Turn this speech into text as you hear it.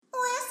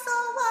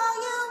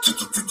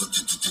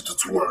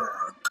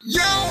Twerk.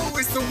 Yo,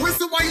 it's the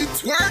Whistle While You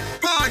Twerk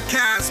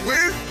podcast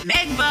with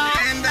Megbo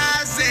and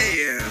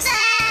Isaiah.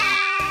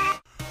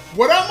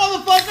 What up,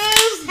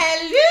 motherfuckers?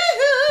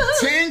 Hello.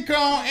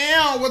 Tinko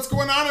L. What's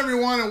going on,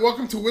 everyone? And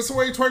welcome to Whistle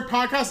While You Twerk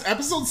podcast,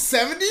 episode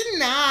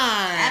 79.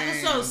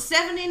 Episode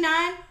 79.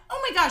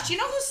 Oh my gosh, you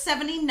know who's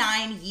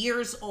 79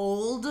 years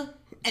old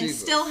and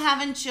Jesus. still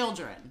having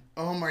children?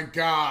 Oh my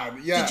god,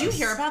 yes. Did you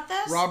hear about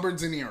this? Robert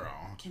De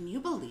Niro. Can you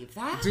believe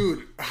that?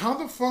 Dude, how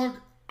the fuck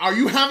are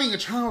you having a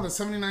child that's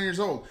 79 years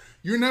old?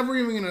 You're never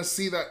even gonna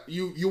see that,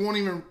 you won't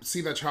even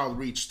see that child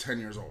reach 10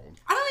 years old.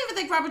 I don't even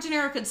think Robert De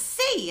Niro could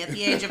see at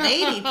the age of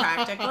 80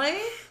 practically.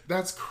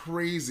 That's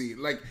crazy.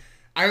 Like,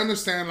 I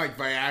understand like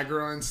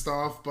Viagra and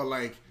stuff, but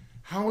like,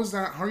 how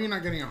are you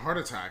not getting a heart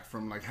attack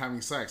from like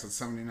having sex at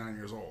 79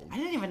 years old? I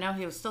didn't even know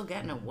he was still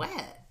getting it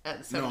wet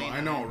at 79. No,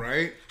 I know,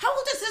 right? How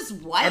old is his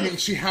wife? I mean,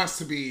 she has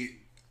to be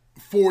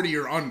 40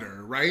 or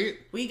under, right?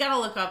 Well, you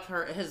gotta look up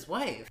his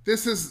wife.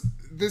 This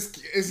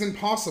is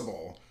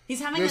impossible.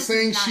 He's having They're this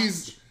saying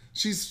nice...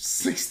 she's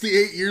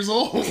 68 years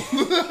old.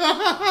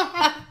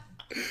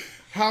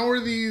 How are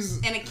these?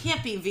 And it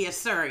can't be via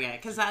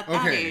surrogate, because at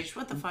that age,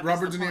 what the fuck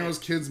Robert is De the Niro's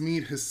point? kids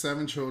meet his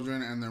 7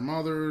 children and their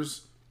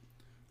mothers.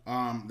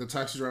 The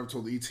taxi driver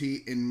told ET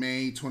in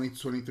May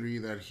 2023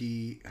 that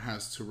he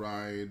has to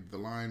ride the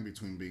line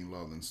between being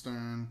loved and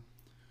stern.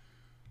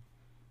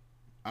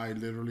 I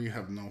literally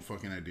have no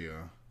fucking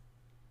idea.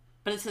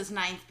 But it's his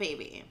 9th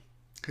baby.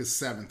 His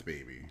 7th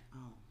baby.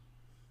 Oh.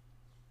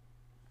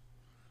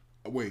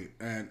 Wait,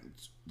 and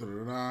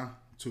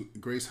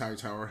Grace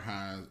Hightower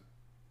has,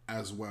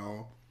 as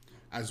well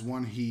as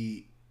one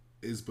he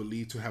is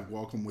believed to have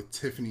welcomed with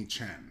Tiffany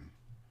Chen.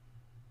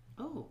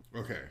 Oh.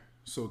 Okay,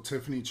 so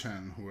Tiffany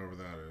Chen, whoever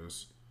that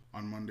is,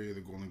 on Monday,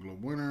 the Golden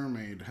Globe winner,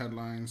 made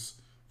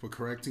headlines for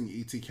correcting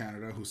E.T.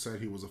 Canada, who said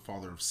he was a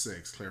father of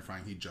 6,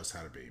 clarifying he just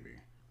had a baby.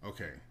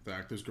 Okay, the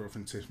actor's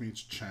girlfriend Tiffany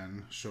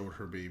Chen showed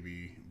her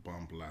baby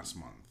bump last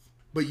month.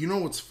 But you know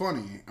what's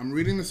funny? I'm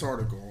reading this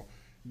article.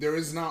 There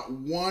is not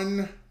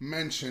one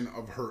mention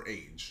of her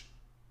age.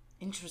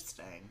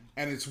 Interesting.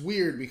 And it's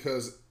weird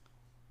because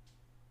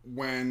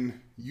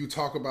when you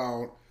talk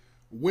about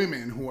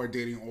women who are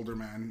dating younger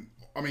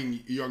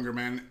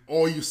men,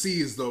 all you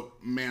see is the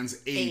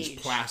man's age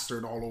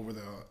plastered all over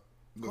the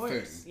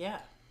thing. Yeah.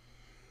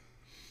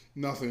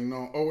 Nothing,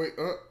 no. Oh, wait,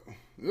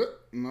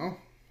 no.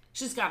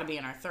 She's got to be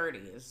in her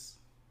 30s.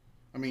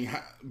 I mean,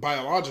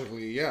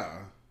 biologically,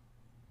 yeah.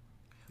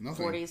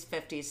 Nothing. 40s,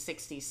 50s,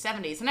 60s,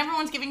 70s. And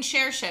everyone's giving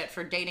shit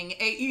for dating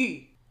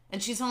AE.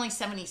 And she's only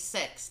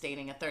 76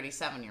 dating a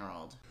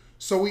 37-year-old.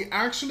 So we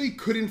actually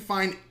couldn't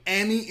find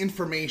any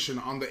information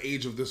on the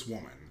age of this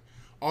woman.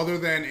 Other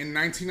than in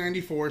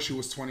 1994, she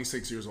was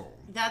 26 years old.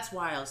 That's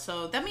wild.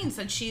 So that means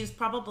that she's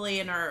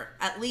probably in her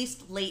at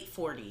least late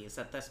 40s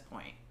at this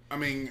point. I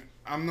mean,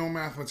 I'm no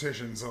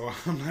mathematician, so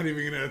I'm not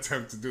even going to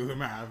attempt to do the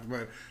math.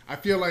 But I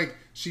feel like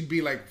she'd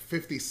be like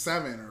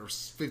 57 or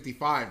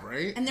 55,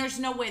 right? And there's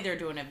no way they're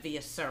doing it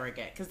via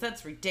surrogate, because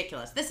that's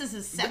ridiculous. This is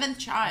his 7th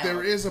child.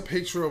 There is a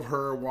picture of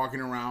her walking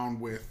around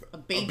with a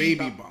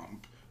baby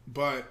bump.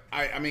 But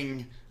I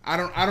mean, I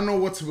don't know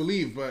what to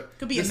believe. But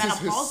could be a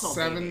menopausal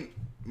baby.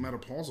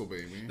 Menopausal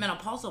baby.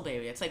 Menopausal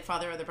baby. It's like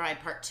Father of the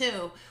Bride Part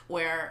 2,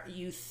 where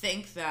you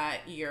think that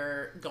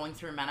you're going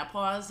through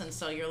menopause, and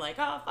so you're like,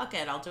 oh, fuck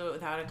it, I'll do it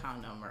without a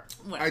condom or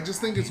whatever. I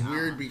just think it's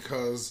weird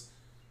because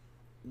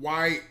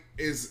why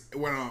is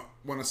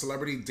when a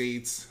celebrity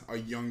dates a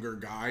younger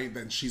guy,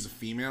 then she's a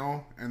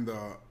female, and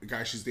the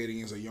guy she's dating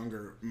is a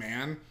younger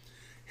man,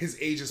 his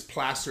age is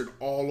plastered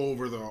all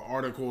over the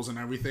articles and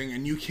everything,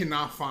 and you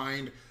cannot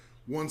find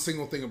one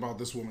single thing about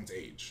this woman's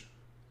age.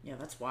 Yeah,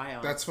 that's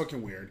wild. That's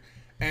fucking weird.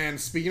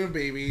 And speaking of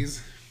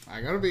babies,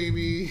 I got a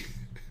baby.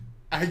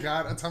 I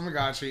got a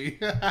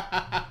Tamagotchi.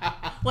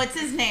 What's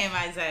his name,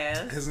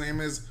 Isaiah? His name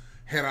is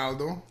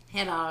Geraldo.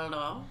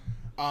 Geraldo.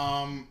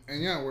 And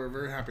yeah, we're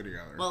very happy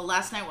together. Well,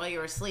 last night while you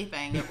were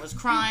sleeping, it was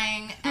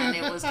crying, and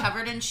it was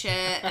covered in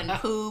shit and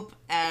poop,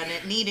 and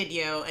it needed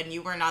you, and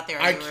you were not there,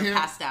 and you were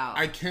passed out.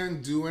 I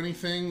can't do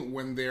anything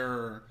when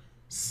they're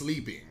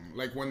sleeping.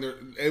 Like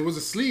it was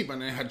asleep,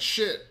 and it had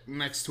shit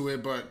next to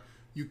it, but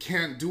you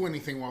can't do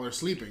anything while they're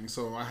sleeping,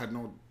 so I had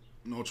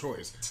no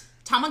choice.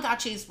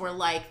 Tamagotchis were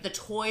like the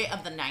toy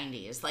of the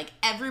 90s. Like,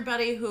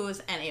 everybody who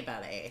was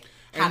anybody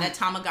had a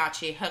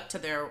Tamagotchi hooked to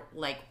their,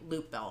 like,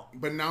 loop belt.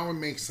 But now it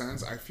makes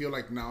sense. I feel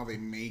like now they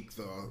make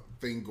the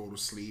thing go to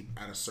sleep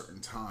at a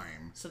certain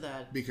time. So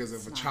that because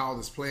if a child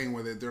is playing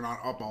with it, they're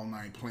not up all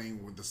night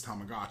playing with this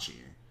Tamagotchi.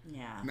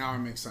 Yeah. Now it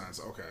makes sense.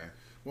 Okay.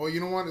 Well,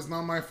 you know what? It's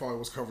not my fault it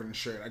was covered in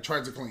shit. I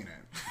tried to clean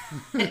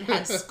it. It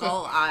had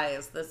skull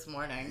eyes this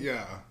morning.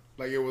 Yeah.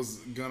 Like it was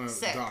gonna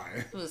Sick.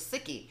 die. It was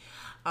sicky.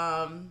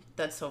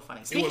 That's so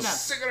funny. It was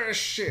sick of this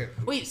shit.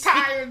 Wait,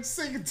 tired,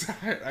 sick and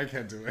tired. I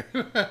can't do it.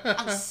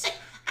 I'm sick.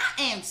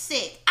 I am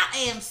sick. I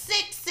am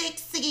sick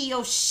of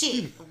your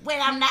shit. When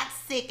I'm not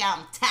sick,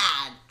 I'm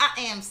tired. I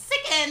am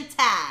sick and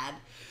tired.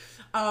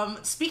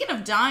 Speaking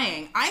of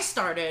dying, I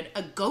started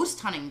a ghost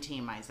hunting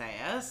team,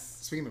 Isaiah.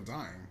 Speaking of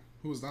dying,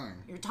 who was dying?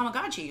 Your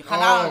Tamagotchi,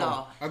 Gerardo.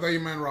 Oh, I thought you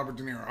meant Robert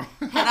De Niro.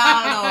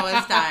 Gerardo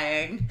was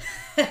dying.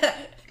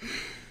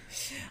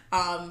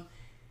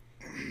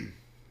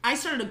 I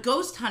started a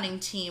ghost hunting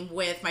team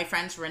with my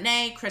friends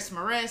Renee, Chris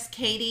Maris,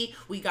 Katie.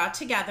 We got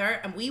together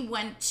and we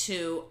went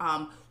to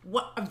a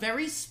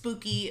very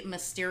spooky,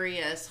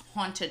 mysterious,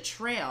 haunted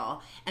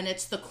trail. And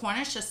it's the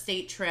Cornish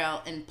Estate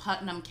Trail in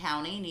Putnam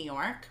County, New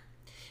York.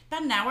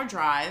 About an hour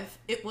drive.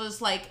 It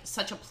was like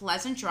such a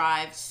pleasant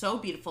drive, so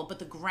beautiful, but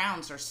the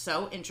grounds are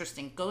so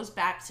interesting. It goes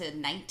back to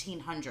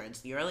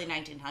 1900s, the early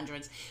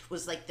 1900s. It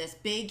was like this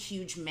big,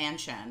 huge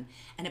mansion,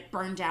 and it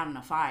burned down in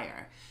a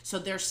fire. So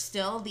there's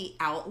still the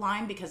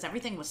outline because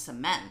everything was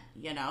cement,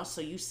 you know?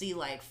 So you see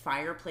like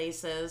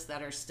fireplaces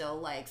that are still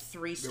like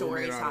 3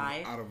 stories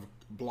high. Out of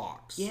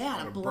blocks. Yeah,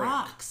 out of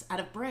blocks,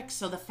 out of bricks.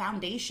 So the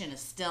foundation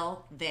is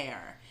still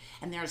there.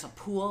 And there's a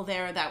pool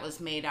there that was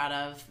made out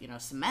of, you know,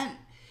 cement.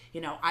 You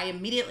know, I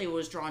immediately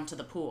was drawn to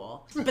the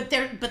pool, but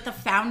the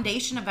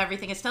foundation of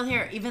everything is still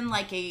here. Even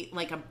like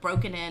a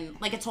broken in,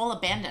 like it's all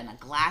abandoned, a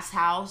glass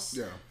house.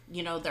 Yeah.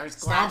 You know, there's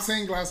glass. Stop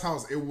saying glass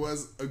house. It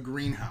was a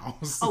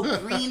greenhouse. Oh,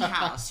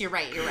 greenhouse. You're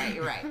right.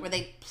 Where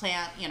they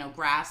plant, you know,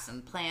 grass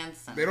and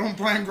plants. And they don't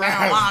plant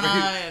grass.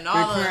 Marijuana and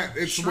all plant.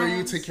 It's shrooms. Where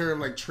you take care of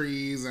like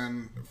trees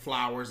and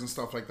flowers and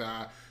stuff like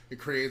that. It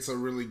creates a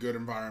really good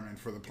environment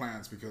for the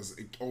plants because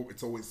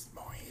it's always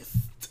moist.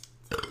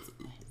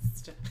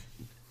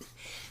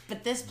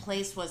 But this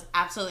place was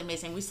absolutely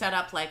amazing. We set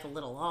up like a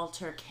little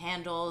altar,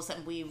 candles,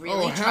 and we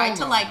really tried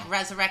to like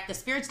resurrect the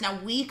spirits. Now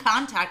we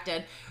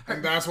contacted her.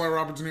 And that's why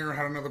Robert De Niro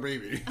had another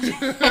baby.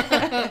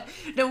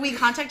 No, we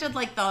contacted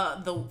like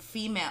the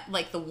female,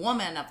 like the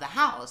woman of the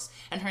house,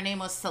 and her name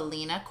was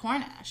Selena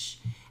Cornish.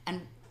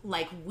 And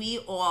like we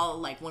all,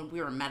 like when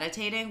we were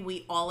meditating,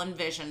 we all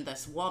envisioned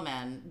this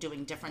woman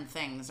doing different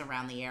things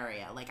around the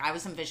area. Like I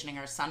was envisioning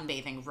her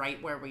sunbathing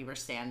right where we were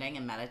standing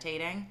and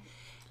meditating.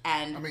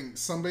 And I mean,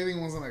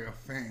 sunbathing wasn't like a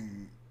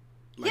thing.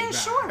 Like yeah, that.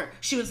 Sure.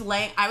 She was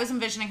I was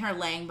envisioning her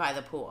laying by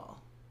the pool,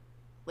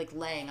 like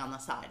laying on the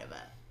side of it,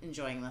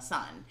 enjoying the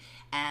sun.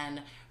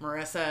 And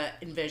Marissa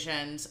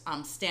envisioned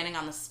standing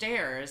on the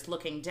stairs,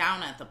 looking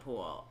down at the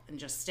pool, and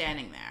just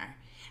standing there.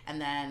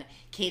 And then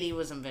Katie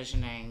was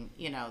envisioning,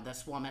 you know,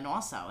 this woman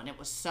also, and it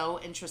was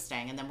so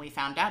interesting. And then we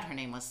found out her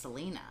name was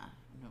Selena,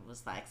 and it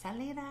was like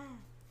Selena.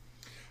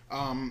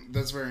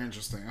 That's very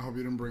interesting. I hope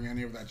you didn't bring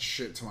any of that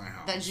shit to my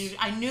house.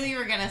 I knew you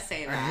were gonna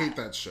say that. I hate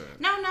that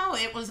shit. No,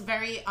 it was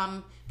very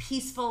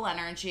peaceful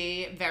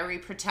energy, very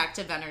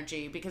protective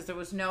energy, because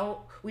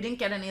we didn't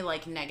get any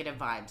like negative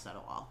vibes at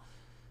all.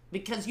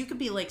 Because you could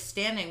be like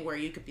standing where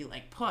you could be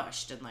like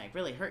pushed and like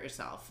really hurt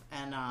yourself,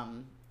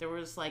 and there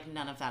was like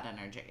none of that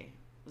energy.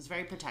 It was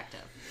very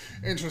protective.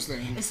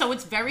 Interesting. So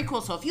it's very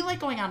cool. So if you like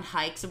going on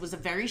hikes, it was a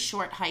very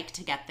short hike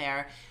to get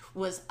there.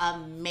 Was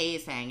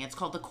amazing. It's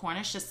called the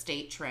Cornish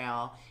Estate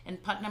Trail in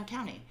Putnam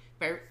County.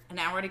 An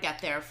hour to get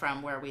there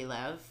from where we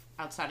live,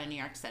 outside of New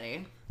York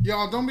City.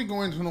 Y'all, don't be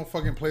going to no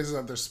fucking places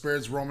that there's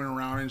spirits roaming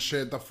around and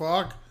shit. The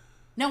fuck?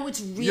 No,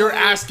 it's really You're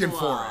asking cool.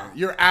 for it.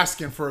 You're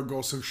asking for a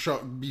ghost to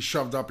be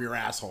shoved up your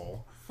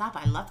asshole. Stop,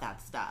 I love that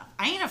stuff.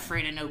 I ain't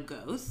afraid of no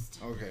ghost.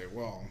 Okay,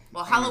 well.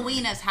 Well,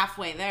 Halloween is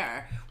halfway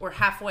there. We're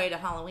halfway to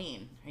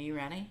Halloween. Are you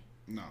ready?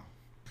 No.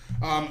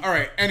 All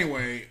right,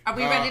 anyway. Are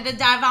we ready to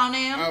dive on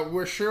in?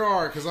 We sure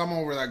are, because I'm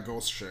over that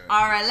ghost shit.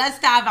 All right, let's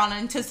dive on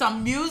into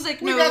some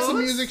music news. We got some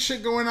music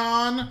shit going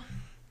on.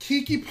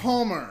 Keke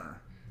Palmer.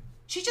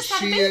 She just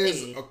had a baby.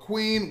 She is a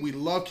queen. We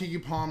love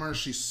Keke Palmer.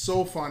 She's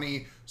so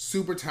funny,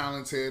 super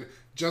talented.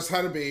 Just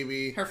had a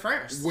baby. Her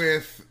first.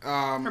 With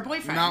her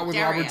boyfriend. Not with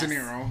Darius. Robert De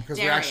Niro, because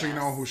we actually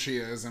know who she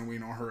is and we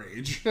know her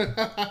age.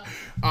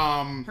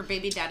 Her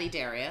baby daddy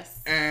Darius.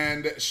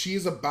 And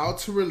she's about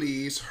to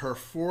release her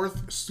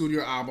 4th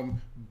studio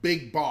album,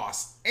 Big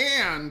Boss,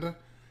 and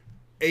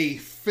a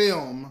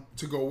film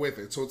to go with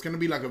it. So it's going to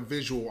be like a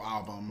visual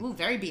album. Ooh,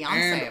 very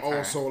Beyonce. And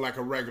also like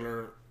a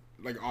regular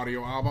like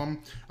audio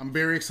album. I'm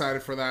very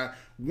excited for that.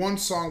 One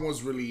song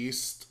was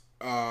released.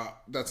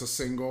 That's a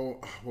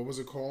single. What was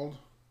it called?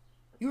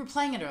 You were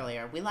playing it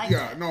earlier. We liked it.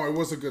 Yeah, no, it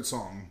was a good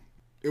song.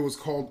 It's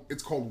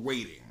called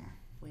Waiting.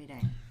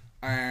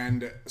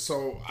 And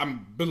so I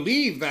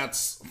believe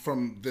that's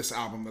from this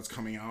album that's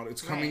coming out.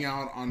 It's coming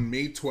out on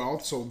May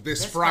 12th, so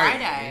this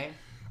Friday.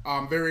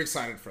 I'm very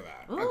excited for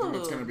that. Ooh, I think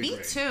it's going to be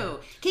great. Me too.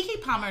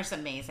 Keke Palmer's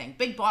amazing.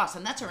 Big Boss,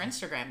 and that's her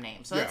Instagram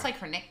name. So that's like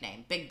her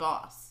nickname, Big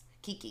Boss.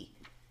 Keke.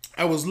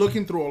 I was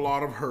looking through a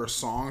lot of her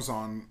songs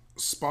on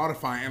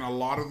Spotify, and a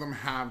lot of them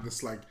have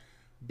this like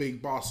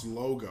Big Boss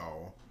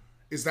logo.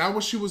 Is that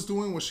what she was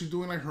doing? Was she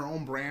doing like her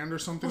own brand or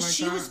something like that?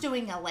 She was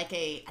doing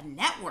a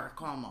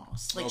network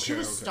almost. Like she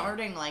was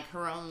starting like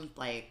her own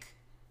like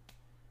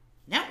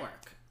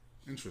network.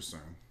 Interesting.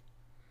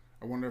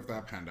 I wonder if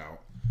that panned out.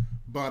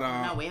 But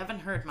no, we haven't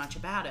heard much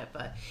about it,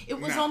 but it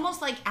was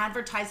almost like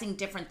advertising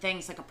different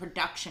things, like a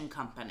production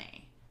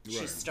company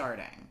she's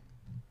starting.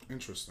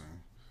 Interesting.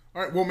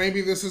 All right, well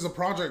maybe this is a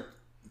project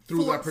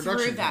through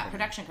that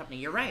production company.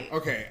 You're right.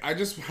 Okay, I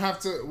just have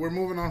to... We're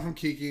moving on from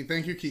Keke.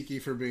 Thank you,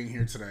 Keke, for being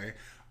here today.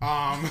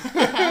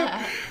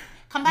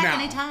 Come back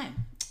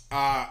anytime.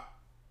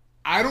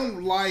 I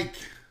don't like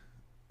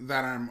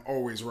that I'm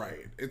always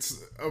right.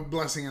 It's a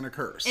blessing and a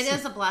curse. It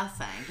is a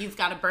blessing. You've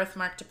got a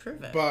birthmark to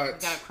prove it. But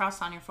you've got a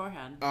cross on your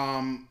forehead.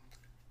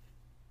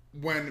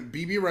 When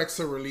Bebe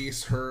Rexha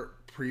released her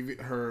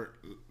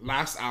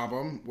last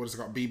album, what is it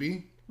called?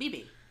 Bebe?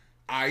 Bebe.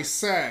 I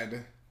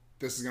said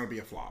this is gonna be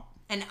a flop.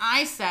 And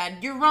I said,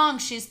 you're wrong.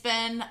 She's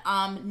been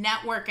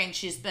networking.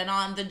 She's been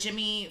on the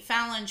Jimmy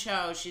Fallon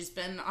show. She's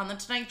been on the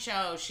Tonight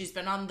Show. She's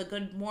been on the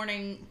Good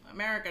Morning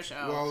America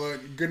show. Well,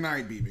 good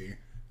night, Bebe.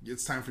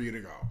 It's time for you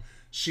to go.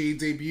 She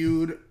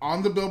debuted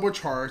on the Billboard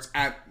charts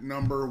at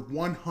number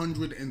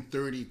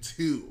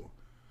 132.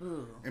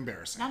 Ooh.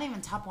 Embarrassing. Not even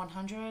top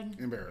 100?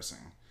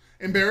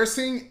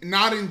 Embarrassing,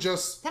 not in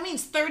just... That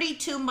means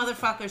 32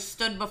 motherfuckers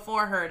stood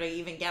before her to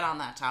even get on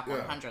that top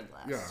 100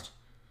 list. Yeah.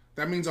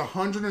 That means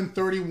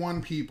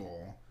 131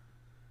 people...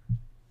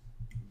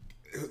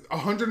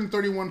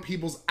 131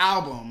 people's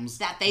albums...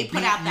 That they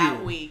put out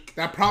that week.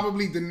 That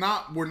probably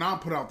were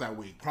not put out that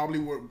week. Probably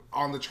were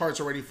on the charts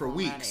already for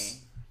weeks.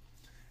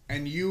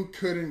 And you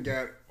couldn't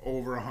get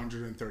over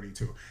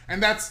 132.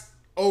 And that's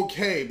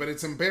okay, but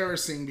it's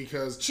embarrassing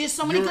because she has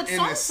so many good songs.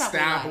 You're an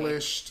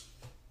established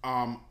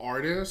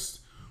artist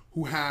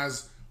who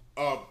has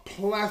a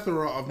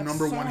plethora of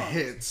number one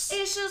hits.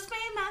 It's just me,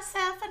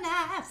 myself, and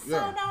I. So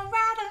don't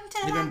ride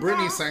until even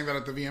Britney sang that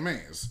at the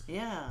VMAs.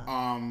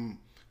 Yeah.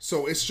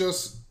 So it's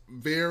just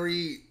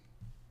very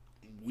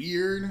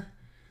weird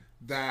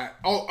that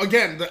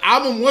again, the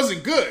album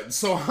wasn't good,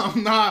 so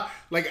I'm not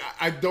like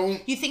I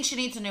don't. You think she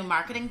needs a new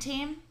marketing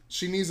team?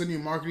 She needs a new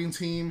marketing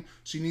team.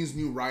 She needs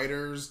new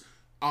writers.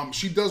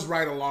 She does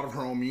write a lot of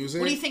her own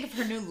music. What do you think of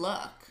her new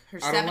look? Her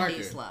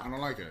 70s look. I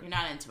don't like it. You're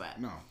not into it.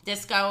 No.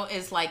 Disco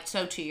is like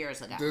so 2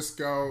 years ago.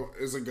 Disco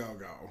is a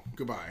go-go.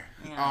 Goodbye.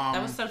 Yeah,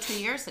 that was so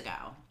 2 years ago.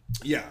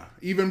 Yeah,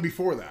 even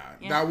before that.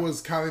 Yeah. That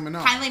was Kylie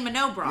Minogue. Kylie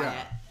Minogue brought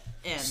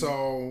it in.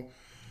 So,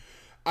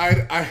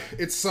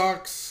 it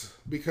sucks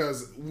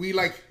because we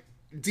like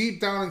deep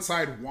down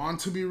inside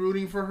want to be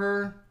rooting for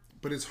her,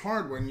 but it's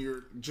hard when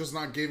you're just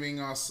not giving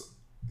us,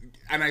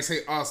 and I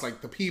say us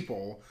like the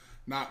people,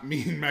 not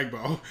me and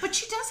Megbo. But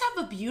she does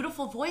have a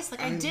beautiful voice.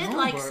 Like I did know,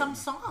 like some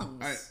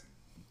songs.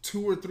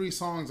 2 or 3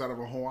 songs out of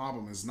a whole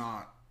album is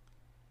not.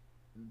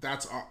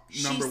 That's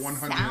number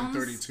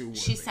 132 worthy.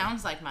 She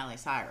sounds like Miley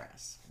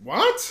Cyrus.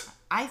 What?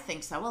 I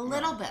think so, a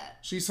little bit.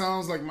 She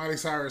sounds like Miley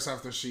Cyrus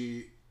after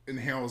she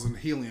inhales a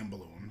helium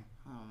balloon.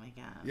 Oh my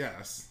god.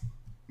 Yes.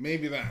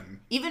 Maybe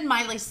then. Even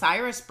Miley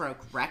Cyrus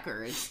broke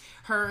records.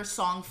 Her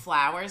song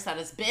Flowers, that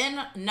has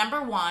been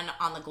number 1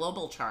 on the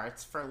global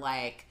charts for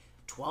like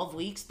 12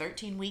 weeks,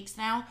 13 weeks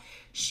now.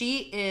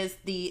 She is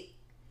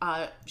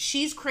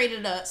she's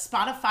created a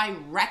Spotify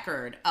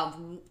record of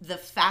the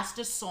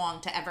fastest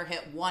song to ever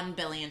hit 1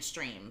 billion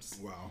streams.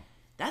 Wow.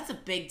 That's a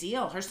big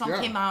deal. Her song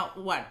came out,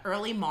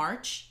 early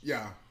March?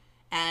 Yeah.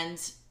 And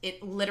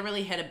it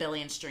literally hit 1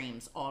 billion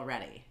streams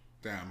already.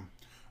 Damn.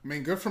 I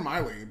mean, good for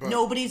Miley, but...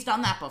 Nobody's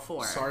done that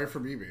before. Sorry for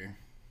Bebe.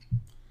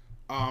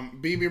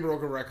 Bebe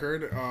broke a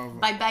record of...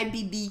 Bye-bye,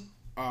 Bebe.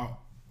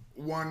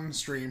 1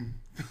 stream.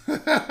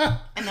 And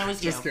that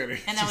was you. Just kidding.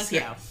 And that was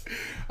you.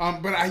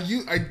 But I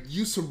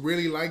used to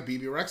really like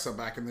Bebe Rexha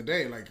back in the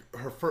day. Like,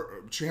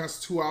 she has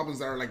 2 albums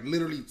that are like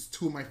literally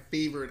 2 of my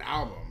favorite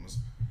albums.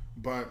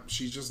 But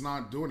she's just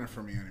not doing it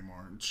for me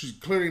anymore. She's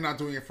clearly not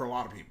doing it for a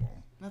lot of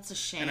people. That's a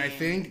shame. And I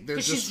think they're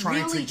just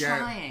trying to get...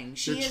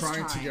 They're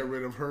trying to get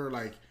rid of her,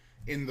 like,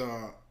 in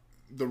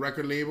the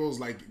record labels,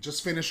 like,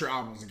 just finish your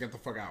albums and get the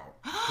fuck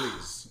out,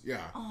 please.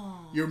 Yeah.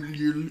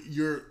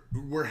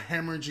 We're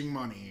hemorrhaging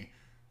money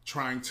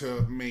trying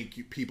to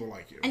make people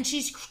like you. And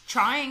she's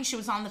trying. She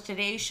was on the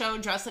Today Show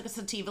dressed like a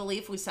sativa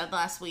leaf, we said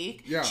last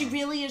week. Yeah. She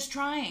really is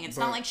trying. It's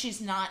not like she's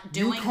not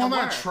doing the work. You call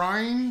that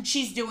trying?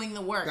 She's doing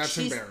the work. That's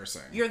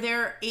embarrassing. You're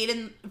there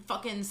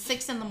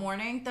 6 in the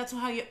morning. That's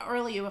how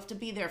early you have to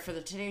be there for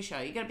the Today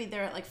Show. You gotta be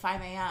there at like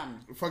 5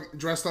 a.m.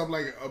 Dressed up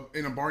like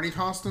in a Barney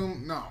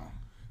costume? No.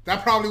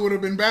 That probably would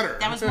have been better.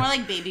 That was more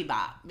like Baby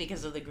Bop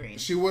because of the green.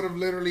 She would have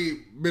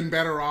literally been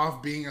better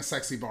off being a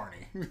sexy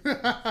Barney.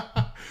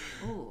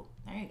 Ooh.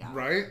 There you go.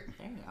 Right?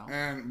 There you go.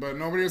 But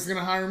nobody was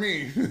gonna hire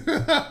me.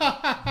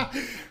 But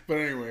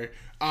anyway,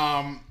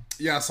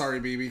 sorry,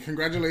 baby.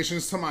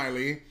 Congratulations to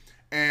Miley.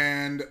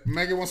 And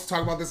Megan wants to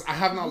talk about this. I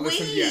have not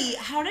listened yet.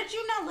 How did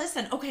you not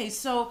listen? Okay,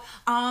 so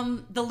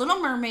the Little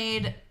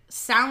Mermaid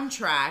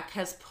soundtrack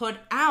has put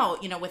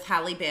out, with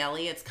Halle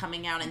Bailey. It's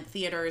coming out in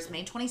theaters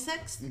May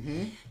 26th.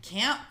 Mm-hmm.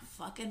 Can't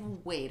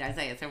fucking wait,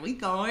 Isaiah. Are we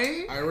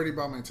going? I already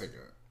bought my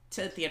ticket.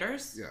 To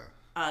theaters? Yeah.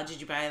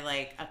 Did you buy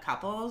like a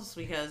couples?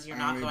 Because you're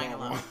not going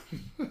alone.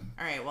 All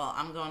right, well,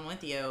 I'm going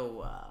with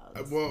you.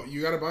 Well,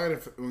 you got to buy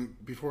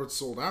it before it's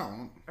sold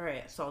out. All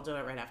right, so I'll do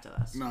it right after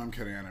this. No, I'm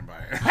kidding. I didn't buy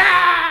it.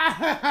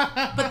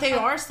 But they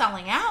are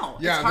selling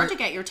out. Yeah, it's hard to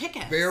get your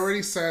tickets. They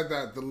already said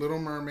that The Little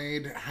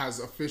Mermaid has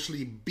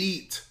officially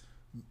beat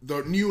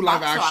the new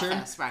live Box action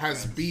office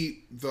records. has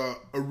beat the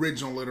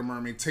original Little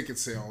Mermaid ticket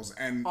sales,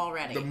 and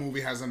Already. the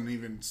movie hasn't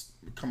even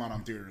come out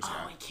on theaters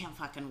Oh, yet. I can't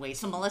fucking wait.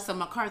 So Melissa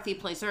McCarthy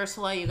plays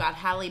Ursula. You got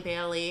Halle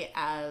Bailey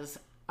as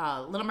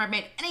Little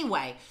Mermaid.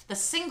 Anyway, the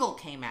single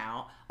came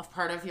out of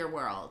Part of Your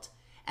World,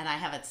 and I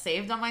have it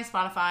saved on my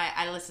Spotify.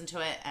 I listened to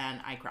it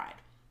and I cried.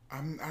 I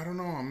don't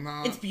know. I'm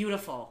not. It's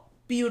beautiful.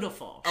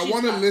 Beautiful. I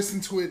want to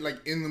listen to it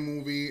like in the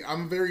movie.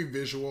 I'm very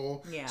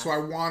visual, so I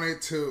want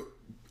it to.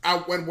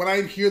 When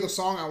I hear the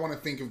song, I want to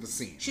think of the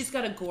scene. She's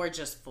got a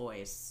gorgeous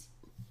voice.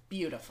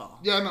 Beautiful.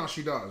 Yeah, no,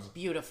 she does.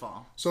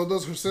 Beautiful. So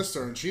does her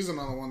sister, and she's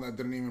another one that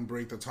didn't even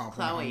break the top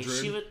Chloe.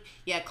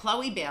 100.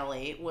 Chloe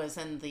Bailey was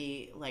in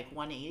the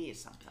 180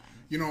 something.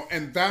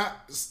 And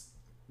that's.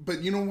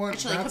 But you know what?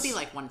 Actually, it could be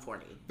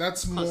 140.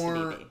 That's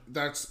more.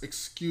 That's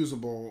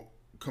excusable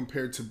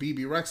compared to BB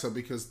Rexa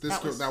because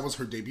that was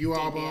her debut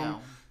album.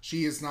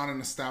 She is not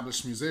an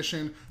established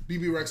musician.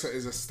 BB Rexa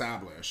is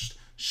established.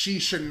 She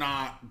should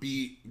not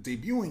be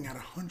debuting at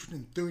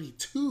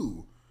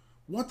 132.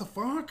 What the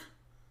fuck?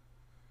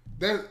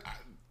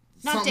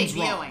 Not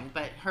debuting, wrong.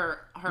 but her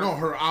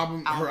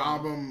album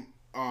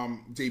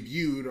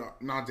debuted,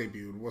 not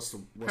debuted. What's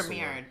the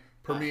premiered?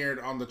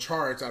 Premiered on the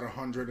charts at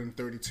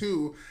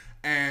 132,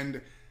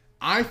 and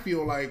I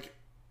feel like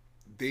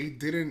they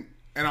didn't.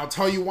 And I'll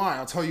tell you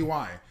why.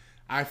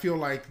 I feel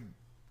like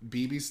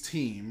BB's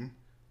team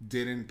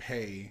didn't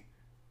pay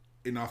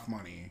enough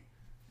money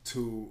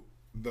to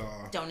the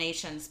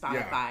donation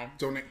Spotify.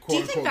 Do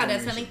you think that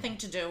has anything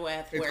to do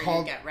with where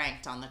you get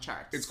ranked on the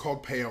charts? It's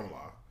called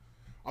payola.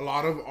 A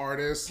lot of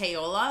artists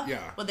payola.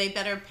 Yeah. Well, they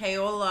better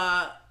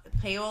payola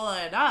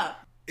it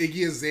up.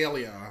 Iggy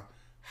Azalea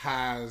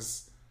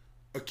has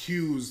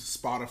accused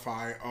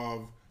Spotify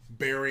of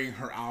burying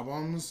her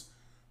albums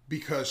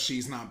because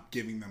she's not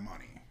giving them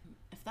money.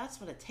 If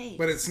that's what it takes.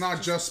 But it's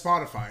not just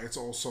Spotify. It's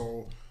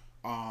also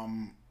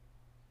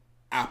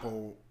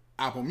Apple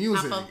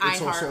Music.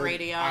 It's also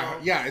Radio.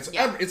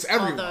 It's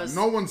everyone.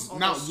 No one's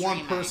not one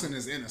streaming. person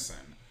is innocent.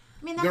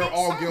 I mean, that they're makes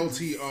all sense.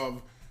 guilty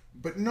of.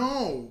 But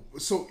no,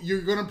 so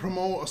you're gonna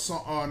promote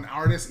an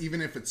artist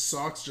even if it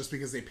sucks just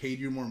because they paid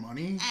you more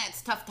money?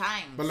 It's tough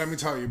times. But let me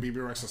tell you, BB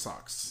Rexa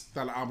sucks.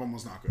 That album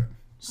was not good.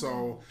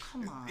 So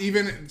come on.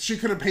 even she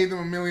could have paid them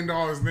 $1 million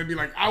and they'd be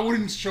like, I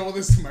wouldn't show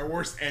this to my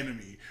worst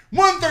enemy.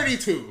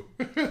 132.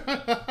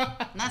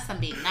 That's them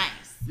being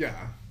nice.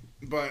 Yeah,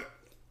 but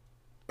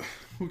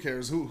who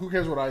cares? Who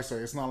cares what I say?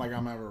 It's not like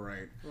I'm ever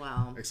right.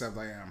 Well, except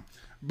I am.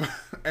 But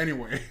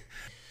anyway.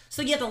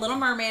 So yeah, The Little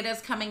Mermaid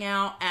is coming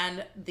out,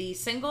 and the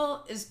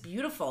single is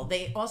beautiful.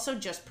 They also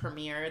just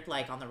premiered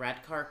on the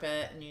red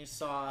carpet, and you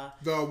saw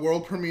the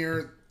world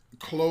premiere.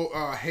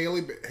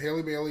 Halle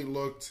Bailey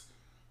looked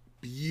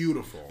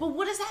beautiful. But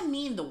what does that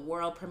mean? The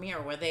world premiere?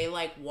 Were they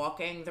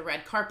walking the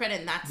red carpet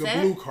and that's the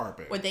it? blue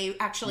carpet? Were they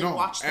actually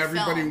watched the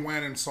everybody film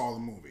went and saw the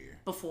movie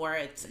before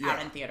it's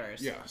out in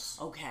theaters? Yes.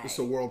 Okay. It's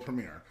the world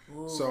premiere.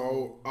 Ooh.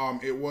 So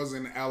it was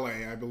in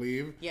LA, I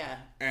believe. Yeah.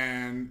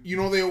 And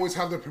they always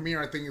have the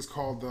premiere. I think it's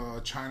called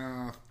the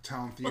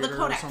Chinatown Theater. Well, the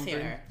Kodak or something.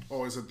 Theater.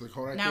 Oh, is it the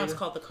Kodak now Theater? It's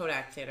called the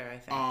Kodak Theater, I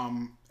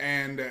think.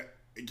 And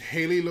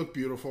Haley looked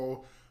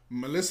beautiful.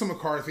 Melissa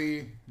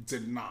McCarthy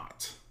did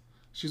not.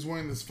 She's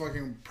wearing this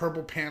fucking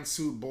purple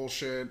pantsuit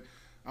bullshit.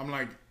 I'm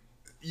like,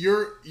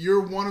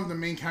 you're one of the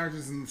main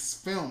characters in this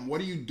film.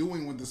 What are you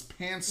doing with this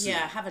pantsuit? Yeah,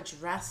 have a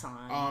dress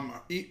on.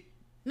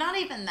 Not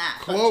even that.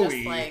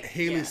 Chloe, but just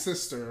Haley's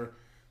sister,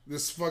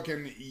 this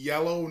fucking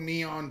yellow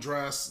neon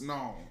dress.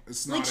 No,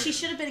 it's not. She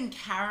should have been in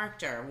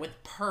character with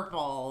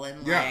purple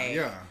and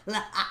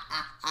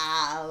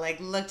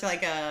looked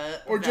like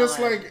a or villain. just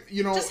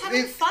just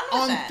having fun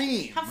with on it.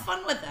 theme. Have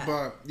fun with it.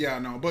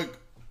 But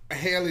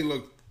Haley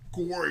looked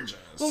gorgeous.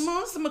 Well,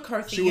 Melissa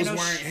McCarthy,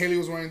 Haley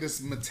was wearing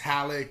this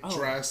metallic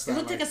dress. It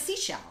looked like a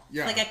seashell.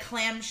 Yeah. Like a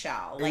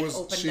clamshell. Opened she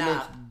up. She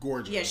looked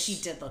gorgeous. Yeah, she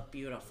did look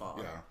beautiful.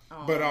 Yeah.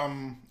 Oh. But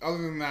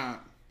other than that,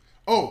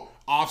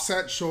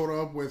 Offset showed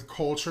up with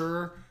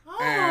Culture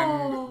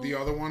and the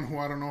other one who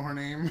I don't know her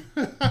name.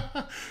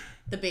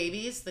 The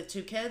babies, the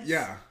two kids?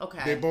 Yeah.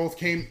 Okay. They both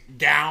came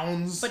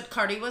gowns. But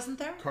Cardi wasn't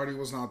there? Cardi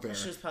was not there.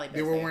 She was probably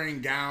busy. They were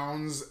wearing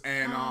gowns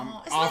and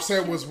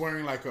Offset was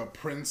wearing a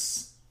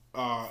Prince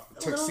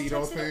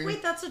tuxedo thing.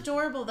 Wait, that's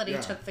adorable that he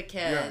took the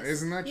kids. Yeah,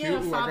 isn't that cute?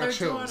 Yeah, Ooh, I got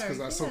chills because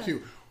that's so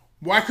cute.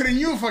 Why couldn't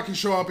you fucking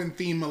show up in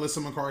theme, Melissa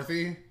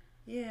McCarthy?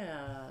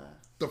 Yeah.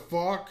 The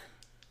fuck?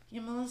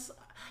 Yeah, Melissa.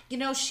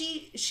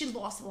 She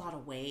lost a lot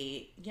of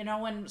weight.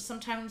 And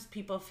sometimes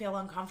people feel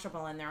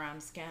uncomfortable in their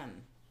own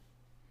skin.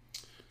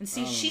 And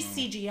see, she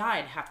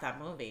CGI'd half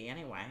that movie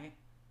anyway.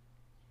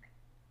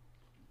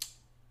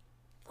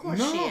 Of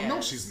course she is.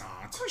 No, she's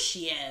not. Of course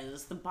she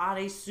is. The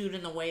bodysuit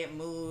and the way it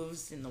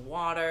moves in the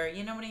water.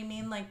 You know what I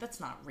mean? That's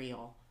not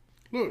real.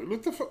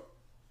 Look the fuck.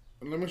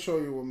 Let me show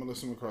you what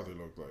Melissa McCarthy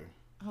looked like.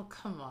 Oh,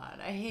 come on.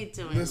 I hate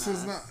doing this. This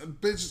is not...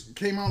 Bitch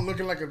came out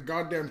looking like a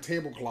goddamn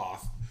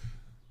tablecloth.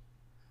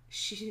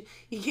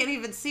 You can't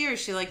even see her.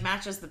 She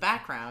matches the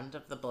background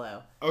of the blue.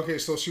 Okay,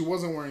 so she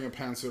wasn't wearing a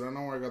pantsuit. I don't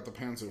know where I got the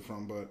pantsuit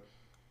from, but...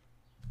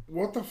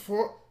 What the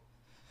fuck?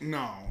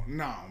 No,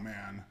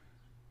 man.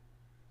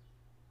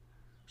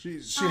 She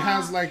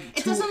has like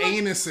two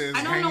anuses hanging off of her elbows.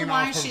 I don't know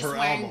why she's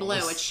wearing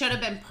blue. It should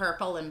have been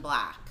purple and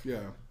black. Yeah.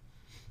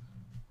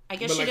 I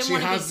guess she didn't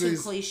want to be too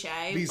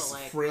cliche. These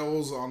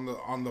frills on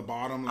the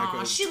bottom, like a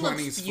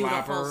 20s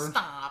flapper.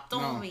 Stop!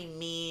 Don't be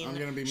mean. I'm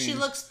gonna be mean. She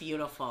looks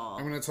beautiful.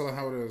 I'm gonna tell her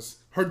how it is.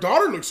 Her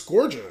daughter looks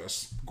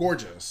gorgeous.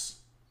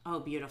 Oh,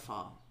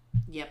 beautiful.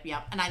 Yep.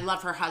 And I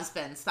love her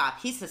husband. Stop.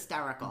 He's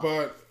hysterical.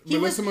 But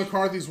Melissa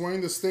McCarthy's wearing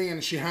this thing,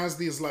 and she has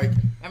these like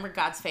remember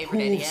God's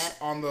favorite idiot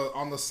on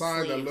the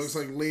side sleeves. That looks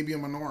like labia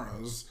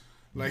minoras.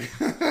 Like.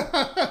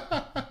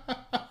 Oh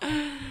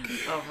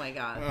my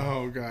God.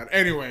 Oh God.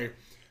 Anyway.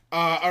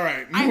 All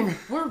right.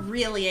 We're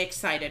really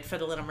excited for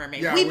The Little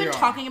Mermaid. Yeah, We've been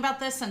talking about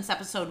this since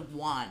episode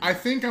 1. I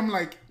think I'm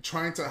like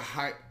trying to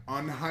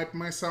unhype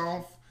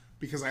myself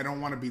because I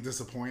don't want to be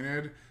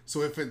disappointed.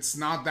 So if it's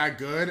not that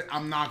good,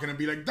 I'm not going to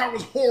be like, that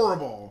was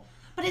horrible.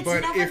 But it's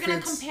never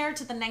going to compare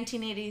to the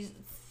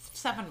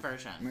 1987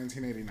 version.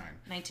 1989.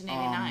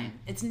 1989.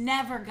 It's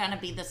never going to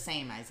be the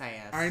same,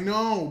 Isaiah. I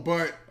know,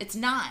 but... It's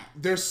not.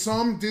 There's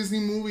some Disney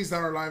movies that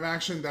are live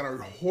action that are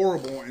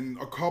horrible and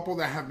a couple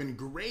that have been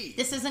great.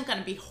 This isn't going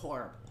to be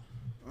horrible.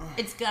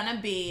 It's going to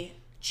be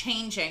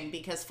changing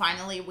because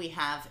finally we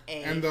have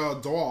a... And the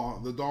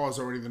doll is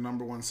already the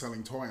 #1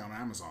 selling toy on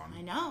Amazon.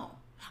 I know.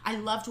 I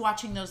loved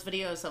watching those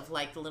videos of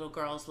like the little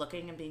girls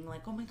looking and being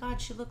like, oh my God,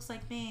 she looks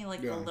like me.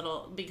 Like the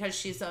little, because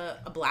she's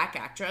a black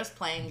actress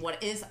playing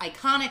what is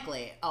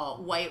iconically a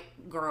white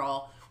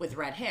girl with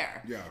red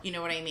hair. Yeah. You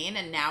know what I mean?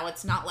 And now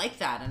it's not like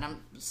that. And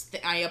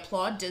I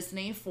applaud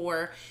Disney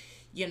for,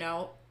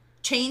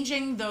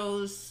 changing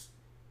those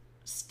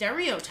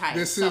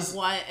stereotypes of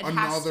what it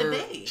has to be.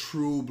 This is another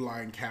true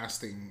blind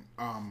casting.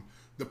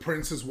 The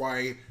prince is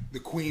white. The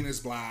queen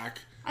is black.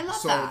 I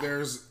love that.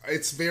 So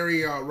it's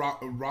very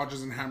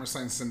Rodgers and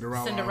Hammerstein's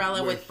Cinderella.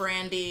 Cinderella with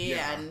Brandy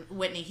and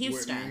Whitney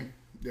Houston.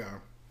 Yeah.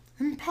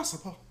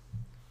 Impossible.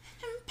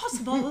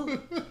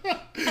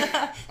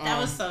 That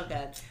was so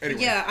good.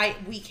 Anyway. Yeah,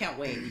 we can't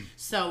wait.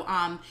 So,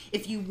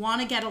 if you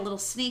want to get a little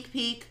sneak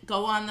peek,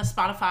 go on the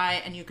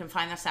Spotify and you can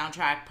find the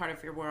soundtrack, Part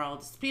of Your World.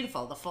 It's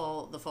beautiful, the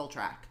full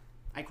track.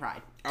 I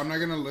cried. I'm not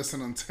gonna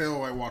listen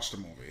until I watch the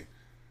movie.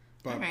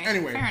 But right.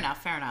 Anyway. Fair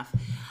enough.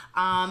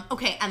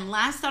 Okay, and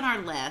last on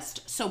our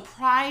list, so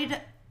Pride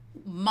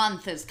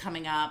Month is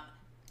coming up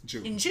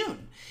in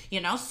June.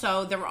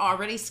 So they're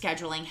already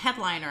scheduling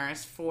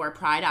headliners for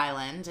Pride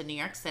Island in New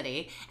York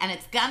City, and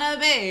it's gonna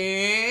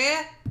be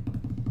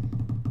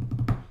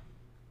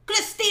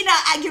Christina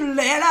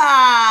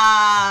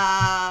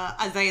Aguilera.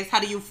 Isaiah, how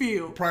do you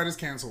feel? Pride is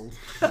canceled.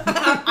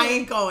 I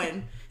ain't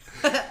going.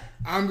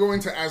 I'm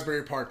going to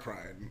Asbury Park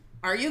Pride.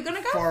 Are you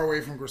gonna go? Far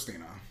away from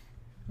Christina.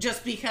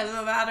 Just because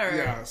of that, or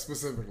yeah,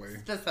 specifically,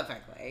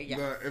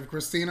 yeah. If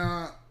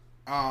Christina,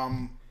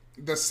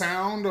 the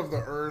sound of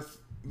the earth,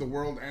 the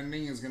world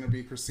ending is gonna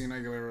be Christina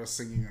Aguilera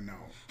singing a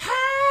note.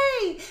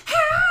 Hey,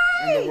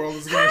 and the world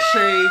is gonna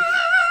shake.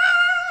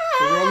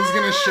 The world is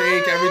gonna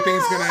shake.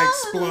 Everything's gonna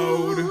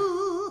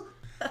explode.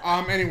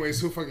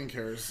 Anyways, who fucking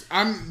cares?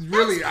 I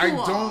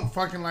don't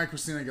fucking like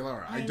Christina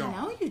Aguilera. I don't.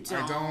 I know you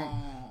don't. I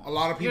don't. A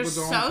lot of people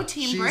don't. You're so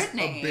Team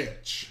Britney. She's a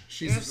bitch.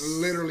 She's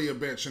literally a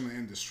bitch in the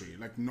industry.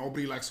 Like,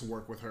 nobody likes to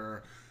work with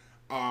her.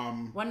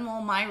 When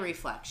will my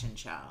reflection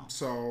show?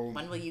 So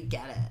when will you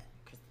get it,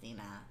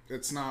 Christina?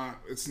 It's not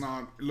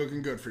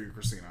looking good for you,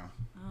 Christina.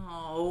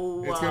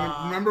 Oh. It's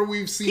gonna. Remember,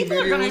 we've seen people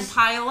videos. Are gonna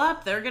pile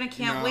up. They're gonna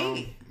can't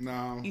wait.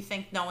 No. You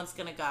think no one's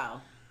gonna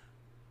go?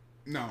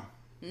 No.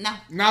 No.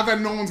 Not that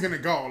no one's gonna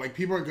go. Like,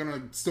 people are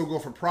gonna still go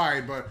for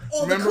Pride, but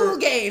all the cool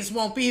gays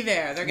won't be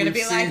there. They're gonna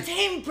be like,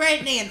 Team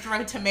Britney, and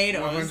throw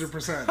tomatoes.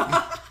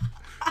 100%.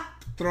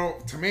 Throw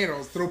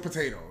tomatoes. Throw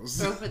potatoes.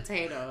 Throw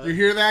potatoes. You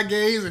hear that,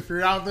 gays? If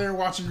you're out there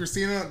watching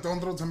Christina, don't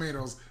throw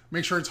tomatoes.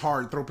 Make sure it's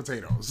hard. Throw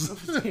potatoes.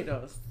 Throw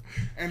potatoes.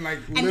 and like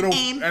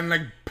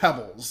and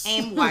pebbles.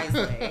 Aim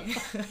wisely.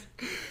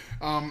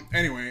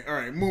 Anyway, all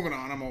right, moving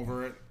on. I'm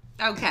over it.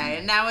 Okay,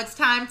 and now it's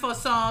time for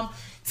some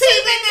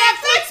TV,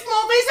 Netflix,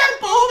 movies, and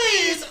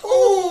boobies.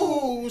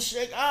 Ooh,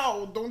 shake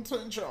out. Don't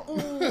touch them.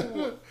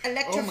 Ooh,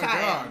 electrify. Oh my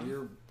God,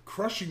 you're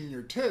crushing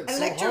your tits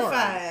electrify.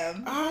 So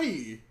hard.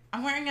 Aye.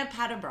 I'm wearing a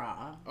padded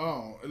bra.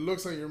 Oh, it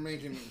looks like you're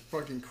making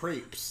fucking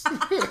crepes.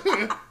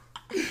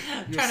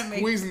 You're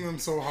squeezing them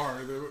so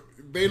hard.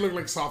 They look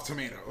like soft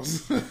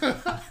tomatoes.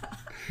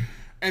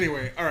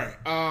 Anyway, all right.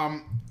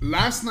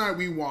 Last night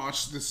we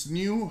watched this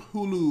new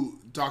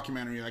Hulu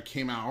documentary that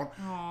came out.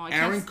 Oh,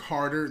 Aaron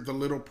Carter, The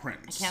Little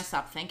Prince. I can't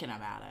stop thinking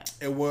about it.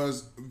 It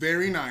was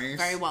very nice.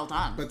 Very well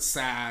done. But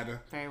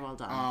sad. Very well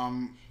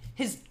done.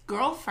 His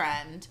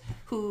girlfriend,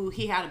 who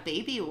he had a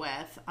baby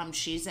with,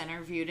 she's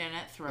interviewed in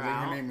it throughout.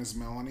 I think her name is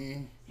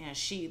Melanie. Yeah,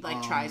 she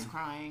tries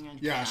crying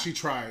and yeah, she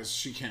tries.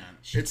 She can't.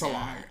 It's a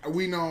lie.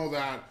 We know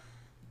that.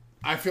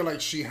 I feel like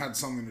she had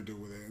something to do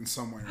with it in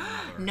some way or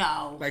another.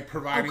 No. Like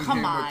providing him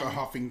with the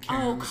huffing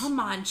cans. Oh, come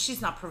on.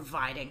 She's not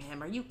providing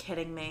him. Are you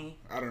kidding me?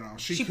 I don't know.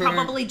 She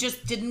probably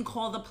just didn't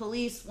call the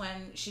police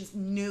when she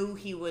knew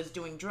he was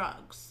doing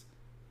drugs.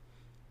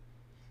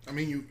 I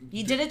mean,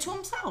 He did it to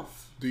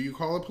himself. Do you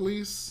call the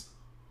police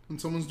when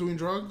someone's doing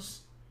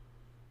drugs?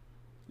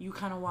 You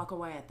kind of walk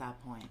away at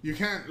that point. You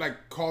can't,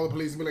 like, call the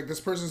police and be like,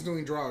 this person's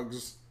doing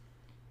drugs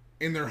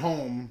in their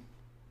home.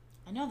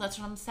 I know, that's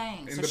what I'm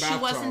saying. In So the she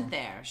bathtub. wasn't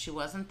there. She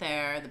wasn't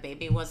there. The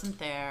baby wasn't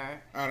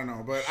there. I don't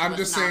know, but She I'm was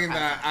just not saying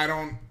that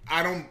present.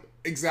 I don't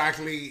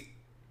exactly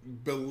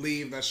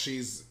believe that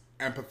she's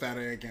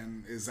empathetic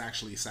and is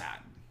actually sad.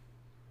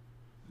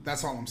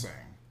 That's all I'm saying.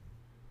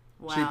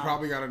 Wow. She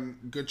probably got a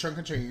good chunk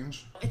of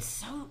change. It's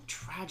so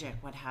tragic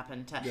what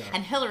happened to... Yeah.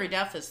 And Hilary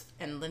Duff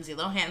and Lindsay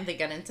Lohan, they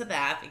get into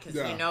that because,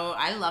 Yeah. you know,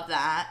 I love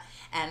that.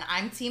 And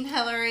I'm Team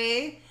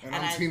Hillary. And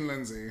I'm Team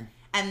Lindsay.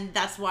 And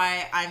that's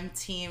why I'm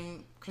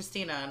Team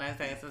Christina, and I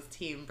think it's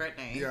Team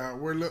Brittany. Yeah,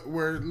 we're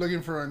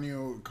looking for a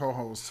new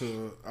co-host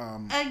to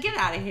Get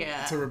out of here.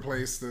 to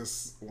replace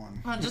this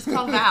one. Well, just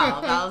call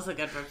Val. Val's a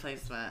good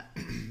replacement.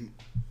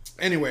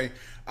 Anyway,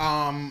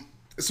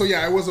 so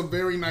yeah, it was a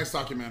very nice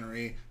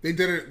documentary. They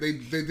did it. They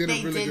did a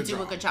really They good did do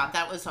job. a good job.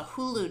 That was a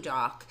Hulu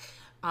doc.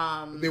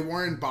 They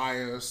weren't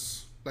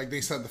biased. Like, they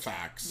said the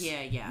facts.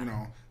 Yeah. You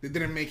know, they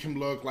didn't make him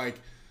look like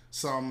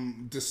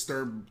some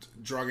disturbed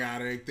drug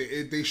addict.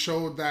 They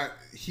showed that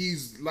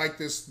he's like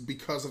this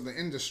because of the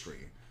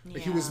industry.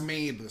 Like, he was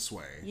made this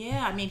way.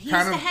 Yeah, I mean, he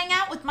Kind used of- to hang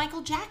out with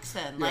Michael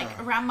Jackson, like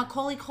around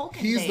Macaulay Culkin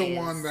He's days. the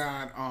one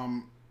that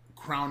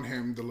crowned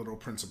him the Little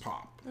Prince of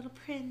Pop. Little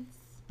Prince.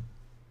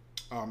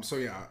 So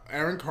yeah,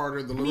 Aaron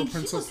Carter, the Little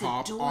Prince of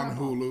Pop on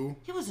Hulu.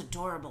 He was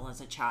adorable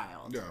as a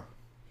child. Yeah.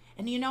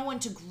 And you know when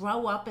to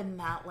grow up in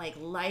that like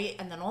light,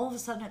 and then all of a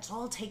sudden it's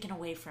all taken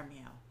away from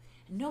you,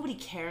 and nobody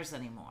cares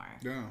anymore.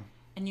 Yeah.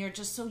 And you're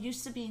just so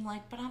used to being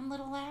like, but I'm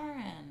little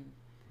Aaron.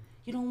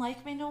 You don't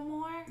like me no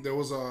more? There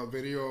was a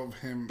video of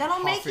him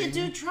That'll make you huffing.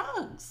 do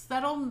drugs.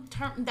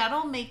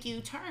 That'll make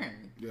you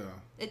turn. Yeah.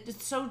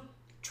 It's so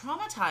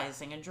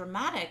traumatizing and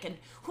dramatic, and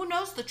who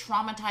knows the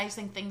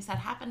traumatizing things that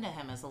happened to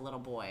him as a little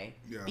boy,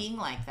 being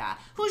like that.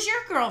 Who's your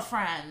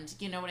girlfriend?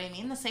 You know what I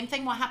mean? The same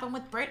thing what happened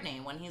with Brittany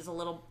when he's a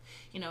little,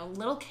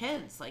 little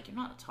kids. Like, you're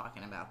not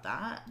talking about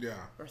that. Yeah.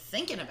 Or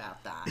thinking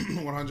about that.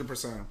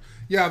 100%.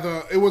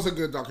 Yeah, it was a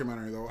good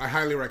documentary though. I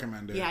highly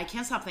recommend it. Yeah, I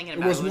can't stop thinking It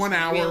about it. was 1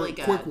 hour, really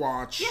good. quick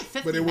watch. Yeah,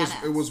 50 but it minutes.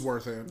 was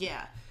worth it.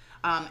 Yeah.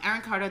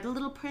 Aaron Carter, the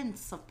Little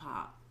Prince of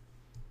Pop.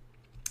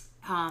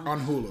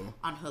 On Hulu.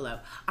 On Hulu.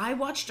 I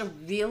watched a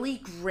really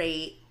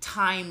great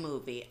Thai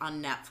movie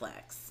on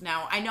Netflix.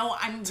 Now, I know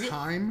I'm...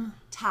 Time?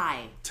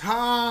 Thai.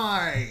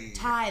 Thai.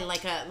 Thai,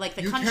 like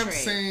the You country. kept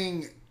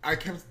saying... I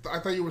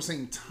thought you were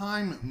saying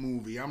time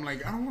movie. I'm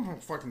like, I don't want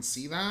to fucking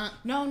see that.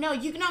 No,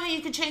 you know how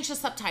you can change the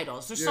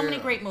subtitles. There's so many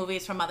great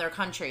movies from other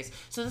countries.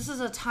 So this is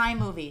a Thai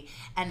movie,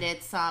 and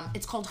it's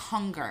called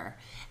Hunger,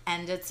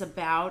 and it's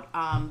about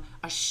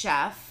a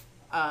chef,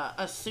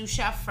 a sous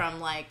chef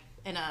from like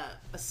in a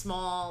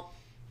small,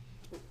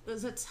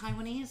 is it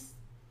Taiwanese?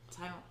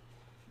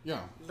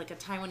 Yeah. Like a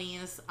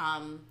Taiwanese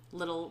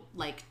little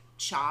like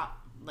shop,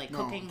 like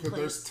cooking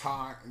because place.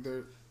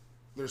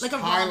 There's Like a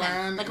Thailand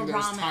ramen, like a and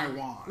there's ramen,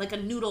 Taiwan. like a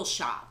noodle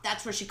shop.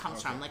 That's where she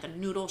comes from, like a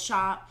noodle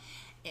shop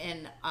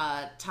in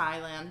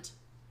Thailand.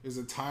 Is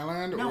it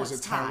Thailand No, or is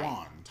it's it Thai.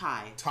 Taiwan?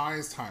 Thai. Thai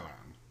is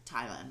Thailand.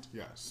 Thailand.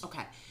 Yes.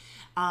 Okay.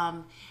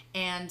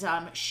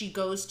 And she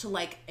goes to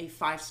like a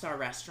 5-star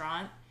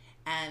restaurant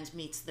and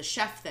meets the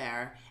chef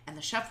there, and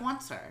the chef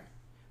wants her,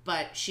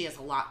 but she has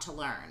a lot to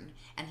learn.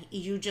 And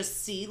you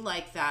just see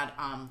like that,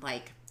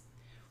 like,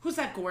 who's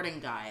that Gordon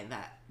guy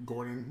that...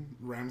 Gordon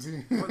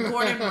Ramsay?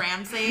 Gordon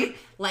Ramsay,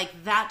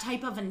 like that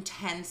type of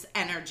intense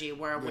energy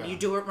where when you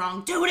do it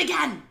wrong, do it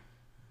again,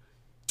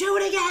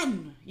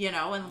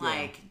 and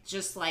like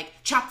just like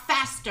chop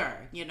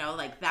faster,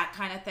 like that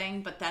kind of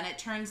thing. But then it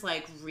turns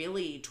like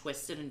really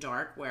twisted and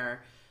dark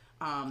where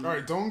all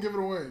right, don't give it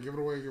away. Give it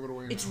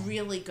away. It's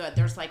really good.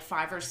 There's like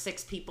 5 or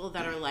 6 people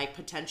that are like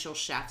potential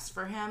chefs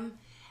for him.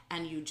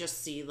 And you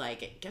just see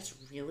like it gets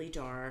really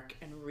dark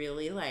and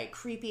really like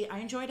creepy. I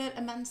enjoyed it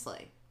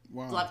immensely.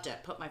 Wow. Loved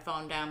it. Put my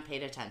phone down,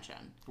 paid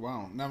attention.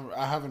 Wow, never.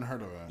 I haven't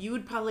heard of it. You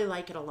would probably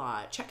like it a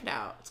lot. Check it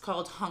out. It's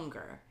called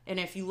Hunger. And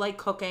if you like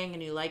cooking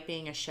and you like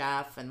being a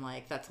chef and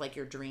like that's like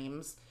your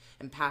dreams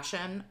and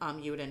passion,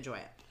 you would enjoy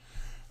it.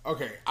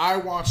 Okay, I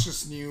watched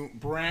this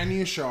brand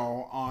new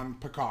show on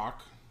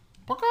Peacock.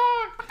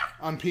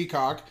 On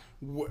Peacock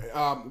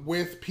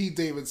with Pete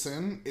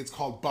Davidson. It's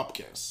called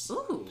Bupkis.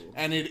 Ooh.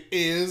 And it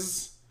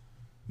is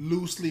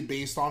loosely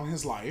based on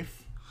his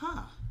life.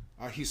 Huh.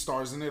 He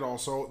stars in it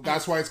also.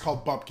 That's why it's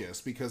called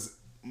Bupkis, because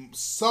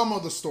some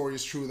of the story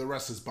is true, the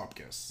rest is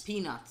Bupkis.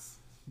 Peanuts.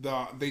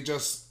 They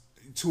just,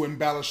 to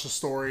embellish the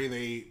story,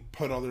 they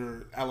put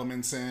other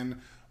elements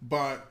in,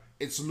 but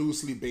it's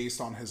loosely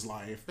based on his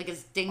life. Like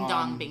his ding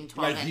dong being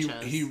 12 like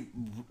inches. he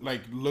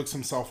like looks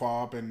himself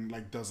up and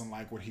like doesn't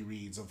like what he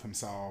reads of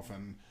himself,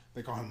 and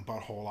they call him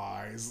butthole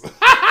eyes.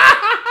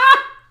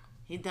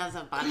 He does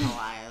have butthole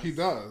eyes. He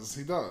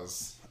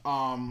does.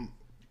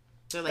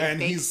 They're like and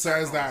big he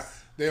says circles.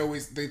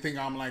 that they think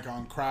I'm like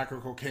on crack or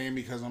cocaine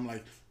because I'm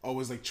like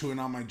always like chewing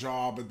on my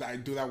jaw, but I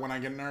do that when I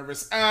get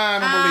nervous. I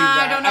don't believe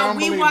that. I don't know.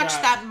 We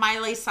watched that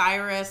Miley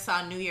Cyrus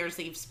on New Year's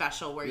Eve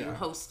special where you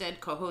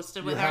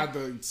co-hosted with her. You had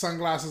the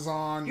sunglasses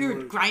on. You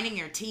were grinding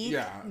your teeth.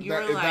 Yeah,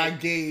 That that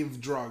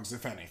gave drugs,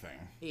 if anything.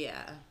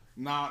 Yeah.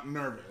 Not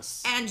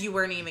nervous. And you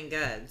weren't even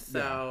good,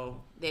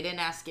 so they didn't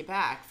ask you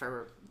back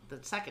for the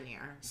second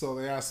year. So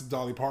they asked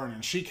Dolly Parton,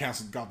 and she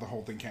got the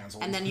whole thing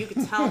canceled. And then you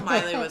could tell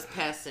Miley was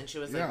pissed, and she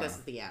was like, "This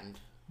is the end."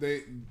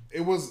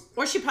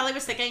 Or she probably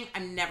was thinking,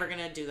 "I'm never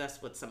gonna do this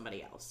with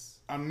somebody else.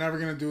 I'm never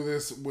gonna do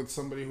this with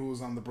somebody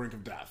who's on the brink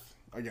of death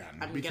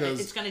again."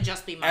 It's gonna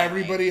just be Miley.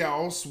 Everybody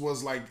else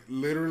was like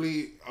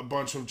literally a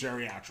bunch of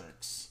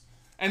geriatrics,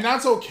 and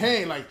that's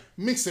okay. Like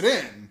mix it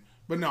in,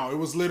 but no, it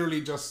was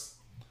literally just.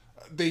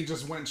 They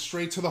just went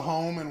straight to the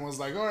home and was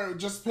like, all right,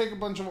 just pick a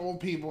bunch of old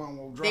people and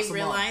we'll dress them up. They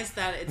realized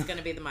that it's going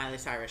to be the Miley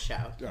Cyrus show.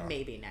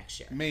 Maybe next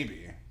year.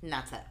 Maybe. And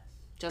that's it.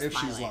 Just if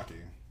Miley. she's lucky.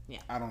 Yeah.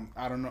 I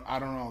don't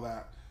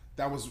know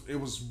it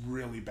was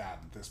really bad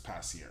this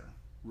past year.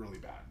 Really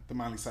bad. The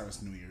Miley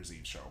Cyrus New Year's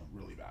Eve show.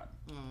 Really bad.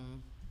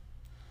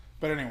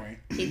 But anyway.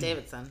 Pete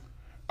Davidson.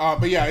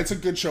 But yeah, it's a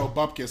good show.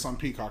 Bupkis on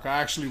Peacock. I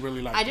actually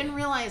really liked it. I didn't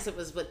realize it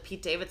was with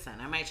Pete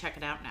Davidson. I might check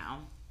it out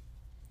now.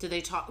 Do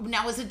they talk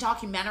now? Is it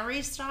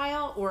documentary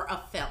style or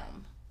a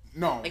film?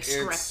 No, like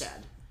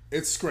scripted.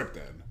 It's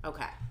scripted.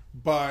 Okay,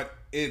 but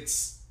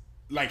it's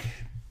like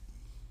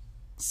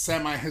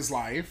semi his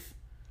life.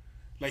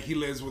 Like he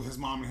lives with his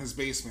mom in his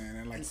basement,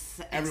 and like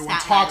everyone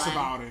talks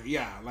about it.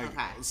 Yeah, like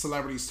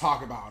celebrities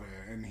talk about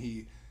it, and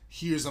he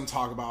hears them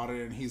talk about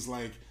it, and he's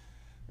like,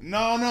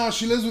 "No,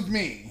 she lives with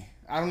me.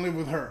 I don't live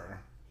with her."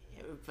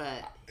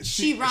 But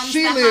she runs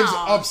she the lives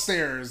house.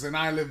 Upstairs and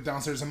I live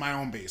downstairs in my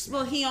own basement.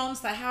 Well, he owns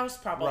the house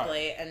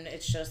probably, and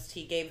it's just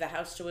he gave the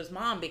house to his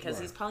mom because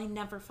he's probably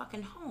never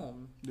fucking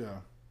home. Yeah.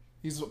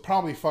 He's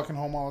probably fucking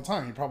home all the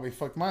time. He probably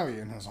fucked Miley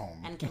in his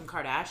home. And Kim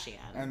Kardashian.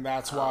 And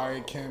that's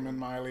why Kim and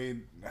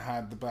Miley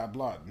had the bad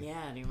blood.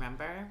 Yeah, do you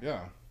remember?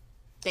 Yeah.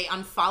 They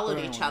unfollowed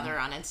each other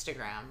on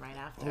Instagram right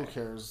after. Who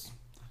cares?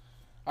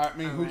 I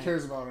mean, who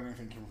cares about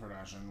anything Kim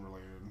Kardashian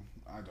related?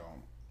 I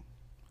don't.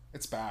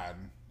 It's bad.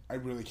 I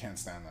really can't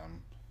stand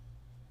them.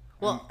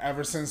 Well, and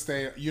ever since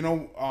they,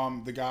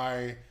 the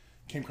guy,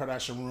 Kim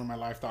Kardashian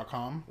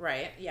RuinedMyLife.com.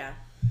 Right, yeah.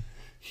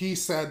 He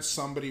said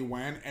somebody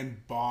went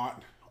and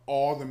bought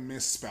all the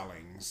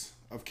misspellings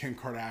of Kim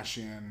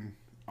Kardashian,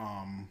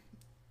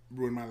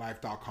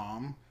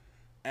 RuinedMyLife.com,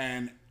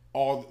 and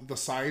all the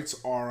sites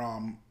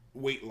are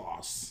weight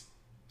loss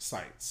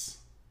sites.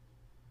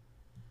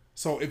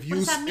 So if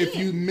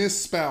you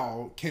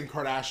misspell Kim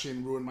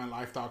Kardashian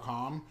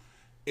RuinedMyLife.com,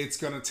 it's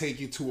going to take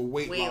you to a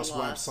weight loss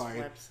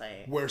website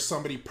where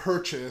somebody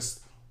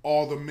purchased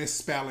all the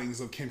misspellings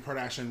of Kim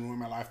Kardashian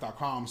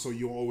RuinedMyLife.com, so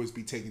you'll always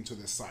be taken to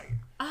this site.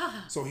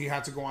 So he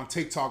had to go on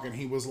TikTok, and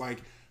he was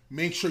like,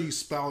 make sure you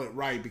spell it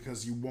right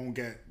because you won't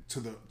get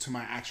to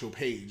my actual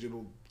page.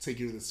 It'll take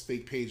you to this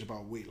fake page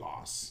about weight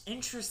loss.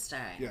 Interesting.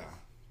 Yeah.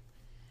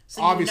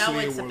 So obviously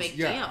it's a big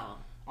deal.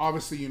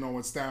 Obviously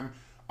it's them.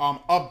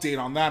 Update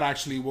on that,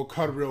 actually. We'll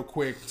cut real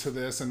quick to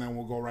this, and then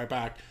we'll go right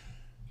back.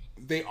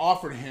 They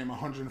offered him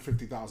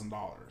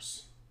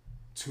 $150,000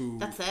 to...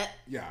 That's it?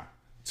 Yeah.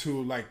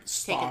 To, like,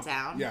 stop. Take it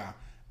down? Yeah.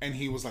 And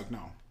he was like,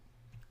 no.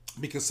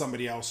 Because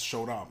somebody else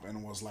showed up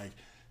and was like...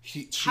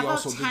 She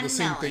also did the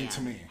same thing to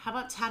me. How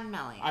about $10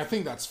 million? I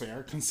think that's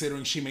fair,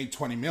 considering she made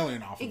 $20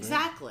 million off of it.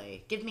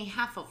 Exactly. Give me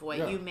half of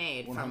what you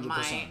made 100%. From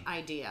my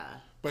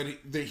idea. But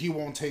he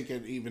won't take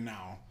it even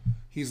now.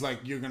 He's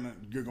like, you're going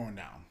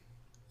down.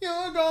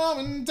 You're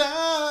going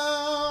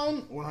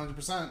down.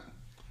 100%.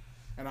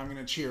 And I'm going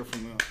to cheer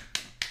from the...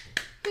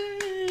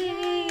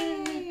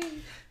 Yay.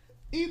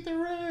 Eat the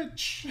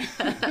rich.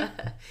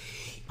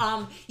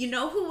 You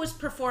know who was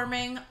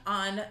performing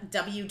on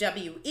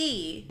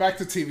WWE? Back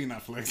to TV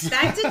Netflix.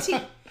 Back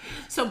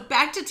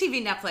to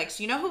TV Netflix.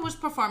 You know who was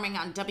performing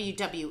on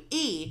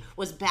WWE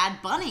was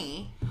Bad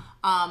Bunny.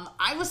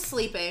 I was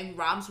sleeping.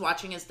 Rob's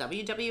watching his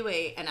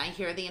WWE, and I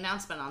hear the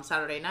announcement on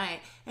Saturday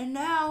night. And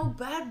now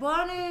Bad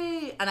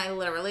Bunny, and I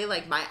literally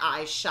my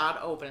eyes shot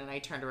open, and I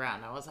turned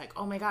around. I was like,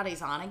 "Oh my god,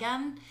 he's on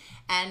again!"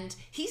 And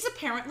he's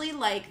apparently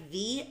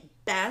the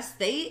best.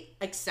 They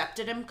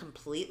accepted him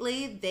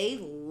completely. They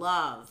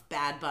love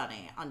Bad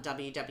Bunny on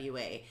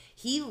WWE.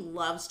 He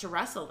loves to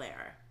wrestle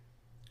there.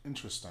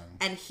 Interesting.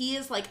 And he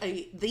is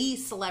the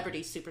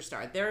celebrity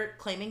superstar. They're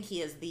claiming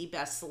he is the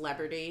best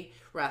celebrity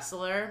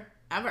wrestler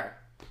ever.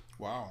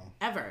 Wow.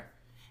 Ever.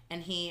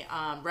 And he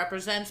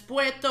represents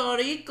Puerto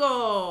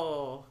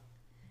Rico.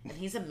 And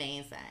he's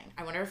amazing.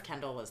 I wonder if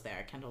Kendall was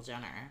there. Kendall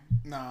Jenner.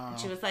 No. And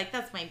she was like,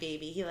 that's my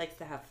baby. He likes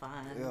to have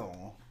fun. Ew.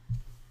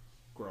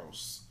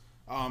 Gross.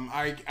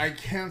 I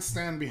can't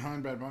stand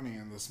behind Bad Bunny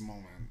in this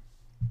moment.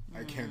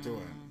 I can't do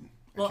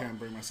it. I can't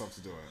bring myself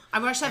to do it. I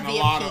watched that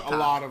via a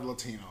lot of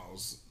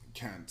Latinos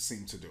can't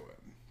seem to do it.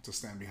 To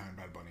stand behind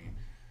Bad Bunny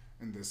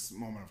in this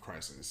moment of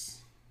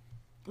crisis.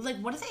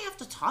 What do they have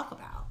to talk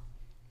about?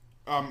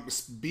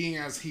 Being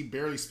as he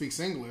barely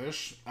speaks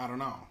English, I don't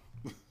know.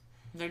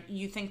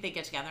 You think they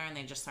get together and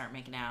they just start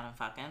making out and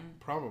fucking?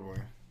 Probably.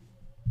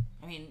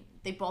 I mean,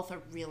 they both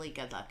are really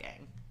good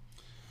looking.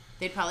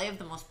 They'd probably have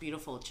the most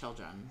beautiful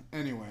children.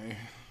 Anyway.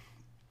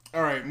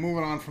 All right,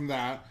 moving on from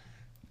that.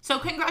 So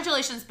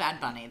congratulations,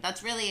 Bad Bunny.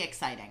 That's really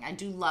exciting. I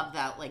do love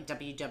that, like,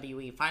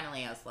 WWE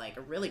finally has, like,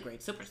 a really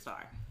great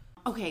superstar.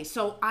 Okay,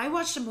 so I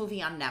watched a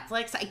movie on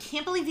Netflix. I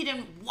can't believe you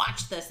didn't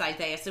watch this,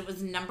 Isaiah. It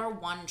was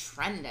 #1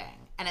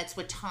 trending. And it's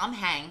with Tom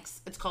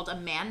Hanks. It's called A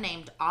Man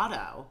Named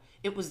Otto.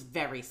 It was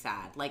very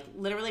sad. Like,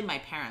 literally, my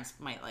parents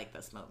might like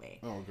this movie.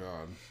 Oh,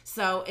 God.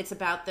 So it's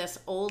about this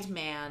old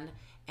man,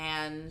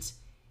 and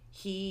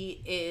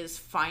he is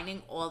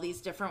finding all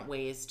these different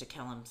ways to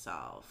kill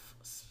himself.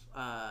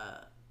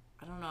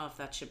 I don't know if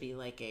that should be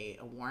like a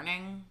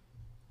warning.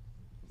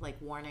 Like,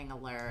 warning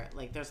alert.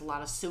 Like, there's a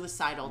lot of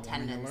suicidal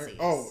tendencies.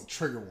 Oh,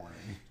 trigger warning.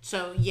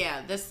 So,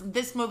 yeah,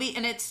 this movie,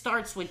 and it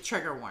starts with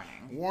trigger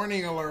warning.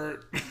 Warning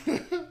alert.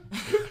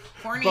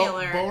 Horny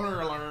alert.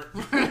 Boner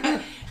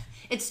alert.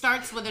 It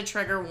starts with a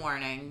trigger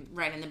warning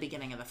right in the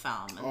beginning of the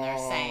film. And they're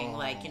saying,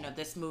 like, you know,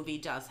 this movie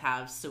does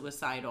have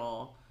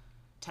suicidal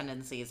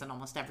tendencies in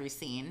almost every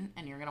scene.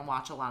 And you're going to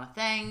watch a lot of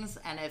things.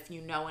 And if you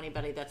know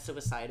anybody that's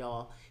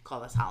suicidal, call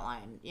this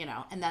hotline, you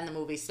know. And then the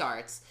movie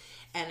starts.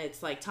 And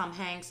it's like Tom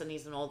Hanks, and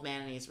he's an old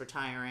man, and he's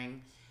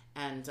retiring.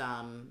 And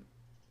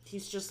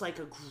he's just like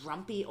a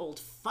grumpy old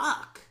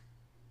fuck.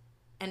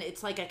 And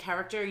it's like a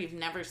character you've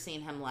never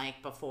seen him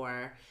like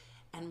before.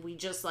 And we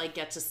just, like,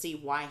 get to see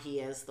why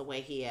he is the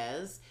way he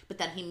is. But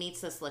then he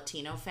meets this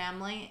Latino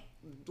family.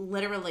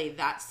 Literally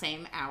that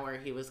same hour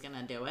he was going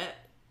to do it.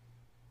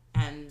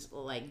 And,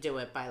 like, do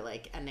it by,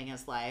 like, ending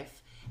his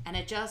life. And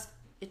it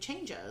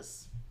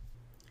changes.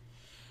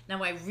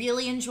 Now, I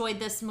really enjoyed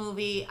this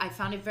movie. I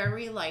found it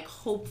very, like,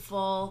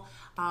 hopeful.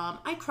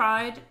 I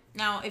cried.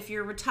 Now, if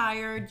you're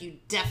retired, you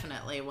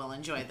definitely will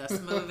enjoy this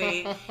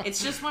movie.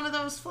 It's just one of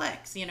those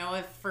flicks, you know,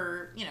 if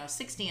for,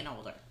 60 and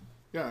older.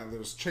 Yeah,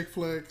 there's chick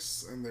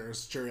flicks and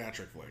there's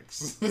geriatric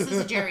flicks. This is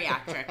a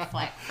geriatric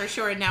flick, for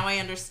sure. Now I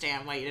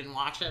understand why you didn't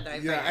watch it.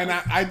 And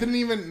I didn't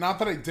even, not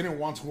that I didn't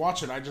want to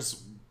watch it, I just,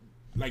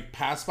 like,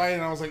 passed by it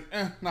and I was like,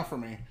 not for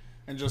me.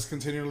 And just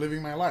continued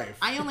living my life.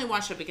 I only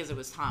watched it because it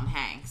was Tom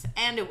Hanks,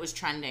 and it was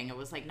trending. It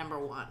was, like,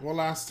 #1. Well,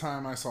 last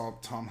time I saw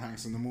Tom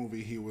Hanks in the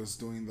movie, he was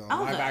doing the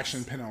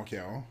live-action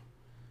Pinocchio.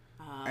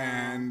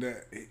 And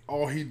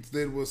all he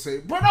did was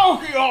say,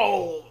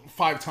 Pinocchio!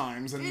 5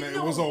 times, and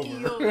it was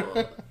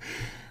over.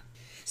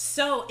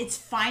 So, it's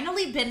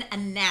finally been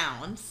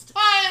announced.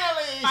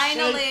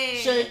 Finally!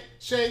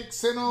 Shake,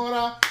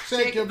 Senora.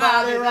 Shake your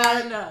body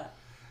right now.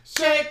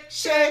 Shake,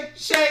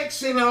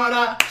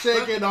 Senora.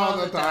 Shake it all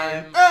the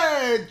time.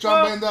 Hey,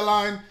 jump in the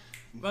line.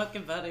 Rock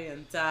your body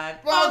in time.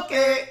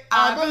 Okay,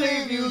 I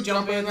believe you.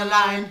 Jump in the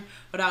line.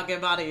 Rock your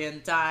body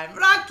in time.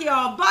 Rock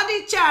your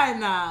body,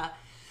 China.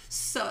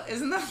 So,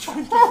 isn't that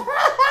true? Is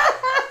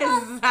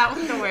that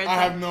what the words I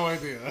have no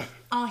idea.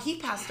 Oh, he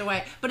passed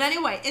away. But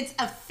anyway, it's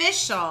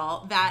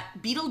official that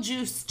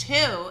Beetlejuice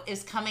 2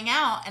 is coming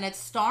out, and it's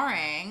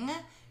starring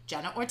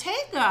Jenna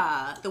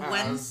Ortega.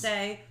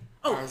 Wednesday.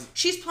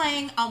 She's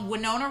playing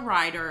Winona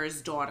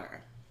Ryder's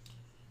daughter.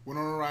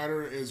 Winona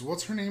Ryder is,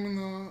 what's her name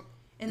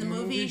in the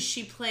movie?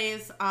 She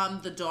plays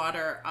the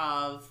daughter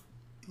of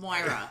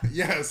Moira.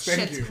 Yes, thank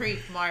you. Schitt's Creek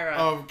Moira.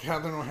 Of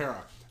Catherine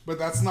O'Hara. But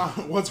that's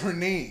not, what's her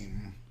name?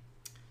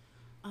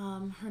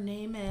 Her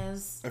name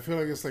is... I feel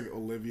like it's like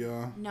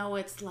Olivia. No,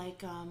 it's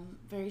like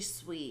very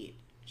sweet.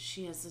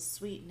 She has a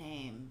sweet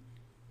name.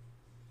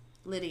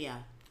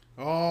 Lydia.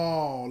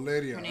 Oh,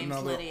 Lydia. Her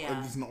name's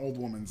Lydia. It's an old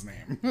woman's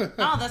name.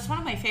 Oh, that's one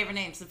of my favorite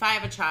names. If I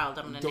have a child,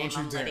 I'm going to name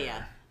him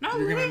Lydia. No,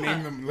 You're Lydia. Going to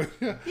name them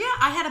Lydia? Yeah,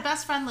 I had a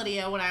best friend,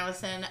 Lydia, when I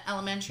was in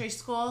elementary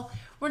school.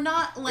 We're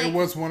not like... It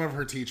was one of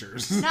her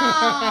teachers.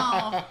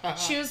 No.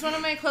 She was one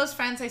of my close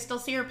friends. I still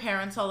see her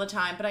parents all the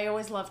time, but I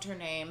always loved her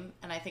name,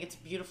 and I think it's a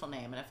beautiful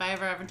name. And if I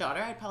ever have a daughter,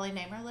 I'd probably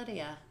name her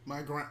Lydia.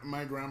 My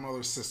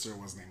grandmother's sister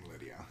was named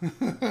Lydia.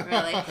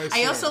 Really?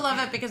 I also love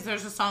it because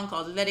there's a song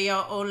called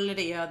Lydia, oh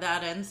Lydia,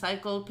 that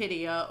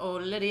encyclopedia, oh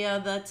Lydia,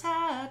 the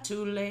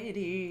tattoo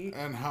lady.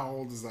 And how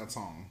old is that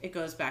song? It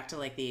goes back to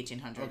like the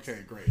 1800s. Okay,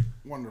 great.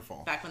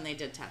 Wonderful. Back when they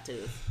did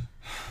tattoos.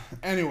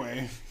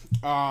 Anyway.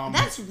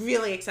 That's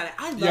really exciting.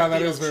 I love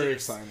that Beetlejuice. is very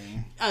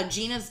exciting.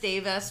 Gina's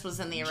Davis was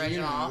in the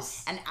original.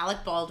 And Alec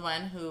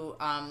Baldwin, who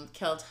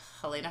killed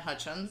Helena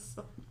Hutchins.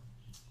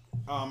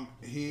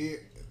 He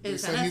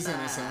is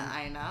innocent.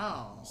 I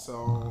know.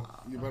 So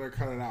you better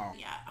cut it out.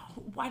 Yeah.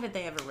 Why did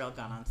they have a real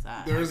gun on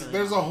set?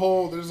 There's a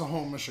whole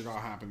Michigan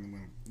happening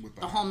with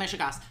that. The whole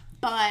Michigan.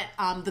 But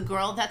the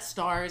girl that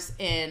stars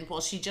in,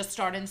 she just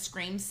starred in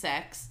Scream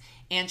 6.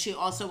 And she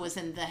also was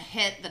in the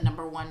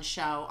 #1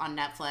 show on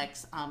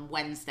Netflix,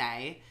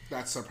 Wednesday.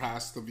 That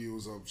surpassed the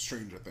views of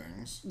Stranger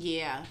Things.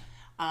 Yeah.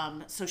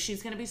 So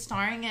she's going to be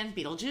starring in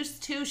Beetlejuice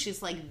 2.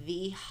 She's like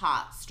the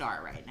hot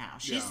star right now.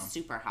 She's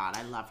super hot.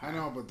 I love her. I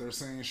know, but they're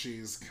saying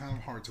she's kind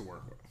of hard to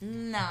work with.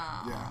 No.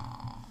 Yeah.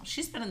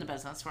 She's been in the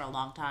business for a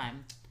long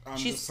time. I'm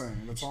just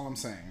saying. That's all I'm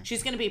saying.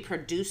 She's going to be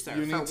producer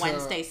for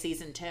Wednesday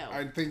season 2.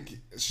 I think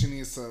she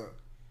needs to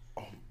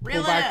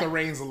pull back the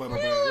reins a little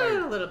bit.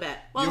 A little bit.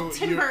 Well,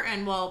 Tim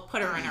Burton will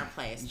put her in her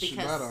place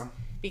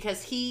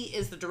because he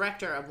is the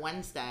director of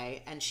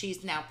Wednesday and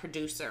she's now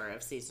producer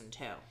of season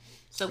 2.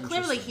 So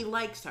clearly he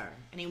likes her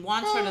and he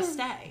wants her to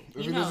stay.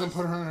 If he doesn't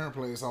put her in her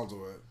place, I'll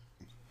do it.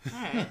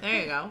 All right,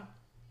 there you go.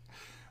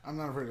 I'm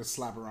not afraid to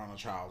slap around a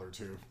child or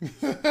two.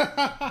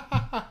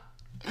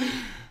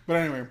 But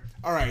anyway,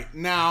 all right.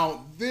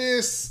 Now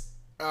this,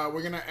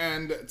 we're gonna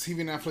end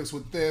TV Netflix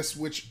with this,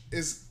 which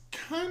is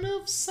kind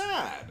of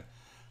sad.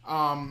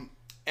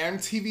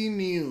 MTV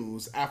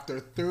News, after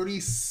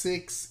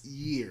 36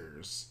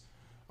 years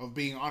of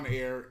being on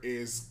air,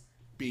 is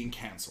being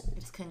canceled.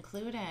 It's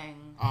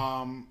concluding.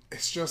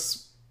 It's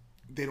just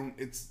they don't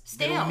need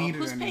it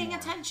Who's anymore. paying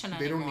attention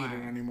They anymore? don't need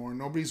it anymore.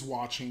 Nobody's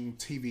watching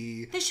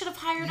TV. They should have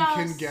hired us. us.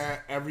 You can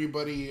get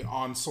everybody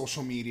on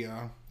social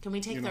media. Can we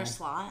take their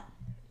slot?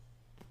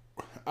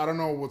 I don't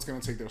know what's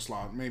going to take their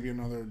slot. Maybe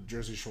another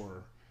Jersey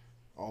Shore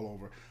all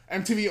over.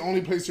 MTV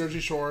only plays Jersey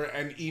Shore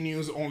and E!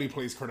 News only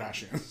plays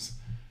Kardashians.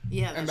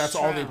 Yeah, and that's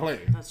true. all they play.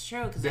 That's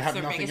true, because that's have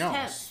their nothing biggest else.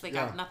 hits. They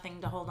got nothing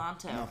to hold on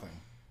to.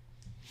 Nothing.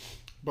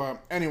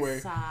 But anyway,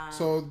 sad.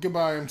 So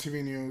goodbye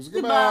MTV News.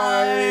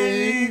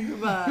 Goodbye.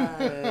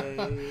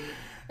 Goodbye.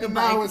 And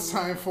now it's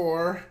time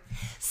for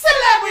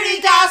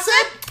Celebrity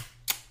Gossip.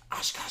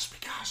 Osh gosh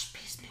begosh,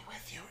 peace be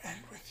with you and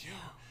with you.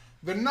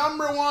 The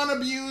number one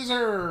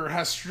abuser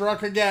has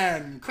struck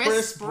again.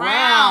 Chris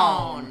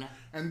Brown.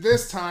 And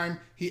this time,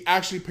 he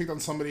actually picked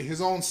on somebody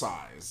his own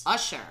size.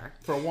 Usher.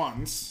 For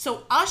once.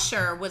 So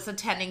Usher was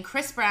attending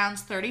Chris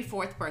Brown's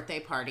 34th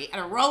birthday party at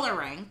a roller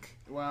rink.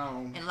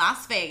 Wow. In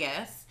Las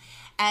Vegas.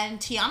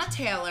 And Tiana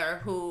Taylor,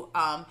 who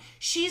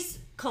she's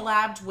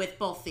collabed with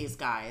both these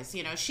guys.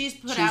 You know, she's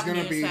put out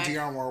music. She's going to be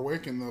Dionne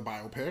Warwick in the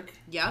biopic.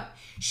 Yep.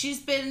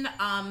 She's been,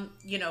 Oh,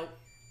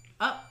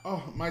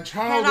 my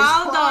child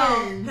is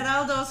crying.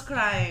 Geraldo's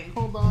crying.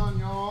 Hold on,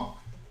 y'all.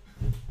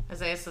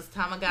 Isaiah says,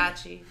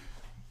 Tamagotchi.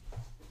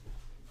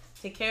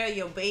 Take care of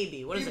your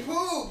baby. What is it? He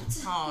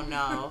pooped. Oh,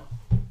 no.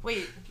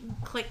 Wait,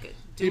 click it.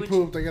 He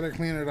pooped. I gotta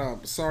clean it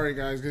up. Sorry,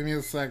 guys. Give me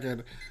a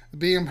second.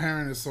 Being a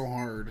parent is so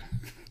hard.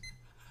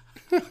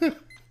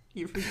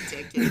 You're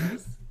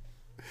ridiculous.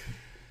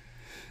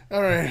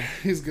 All right.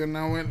 He's good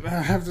now. I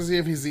have to see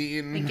if he's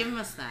eating. Hey, give him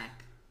a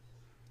snack.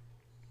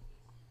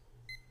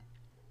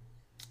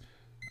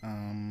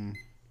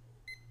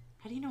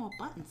 How do you know what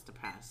buttons to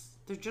press?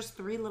 They're just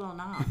 3 little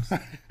knobs.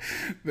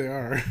 They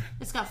are.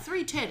 It's got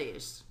 3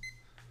 titties.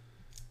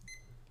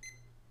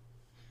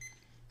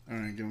 All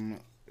right, give him.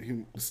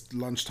 It's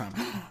lunchtime.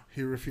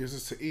 He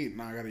refuses to eat.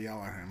 Now I gotta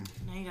yell at him.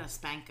 Now you gotta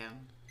spank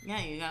him.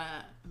 Yeah, you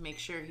gotta make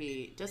sure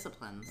he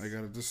disciplines. I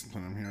gotta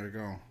discipline him. Here I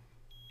go.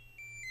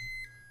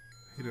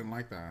 He didn't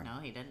like that. No,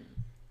 he didn't.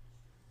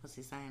 What's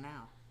he saying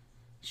now?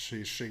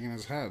 She's shaking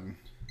his head.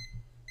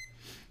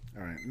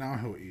 All right, now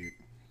he'll eat.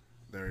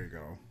 There you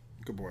go.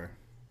 Good boy.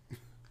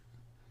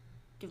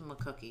 Give him a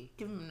cookie.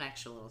 Give him an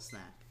extra little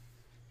snack.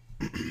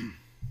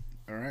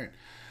 All right.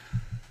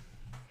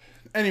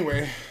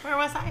 Anyway. Where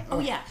was I? Oh,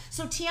 yeah.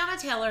 So Tiana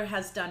Taylor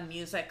has done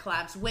music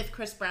collabs with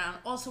Chris Brown,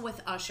 also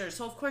with Usher.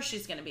 So, of course,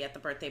 she's going to be at the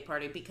birthday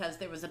party because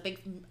there was a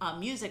big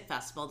music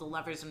festival, the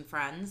Lovers and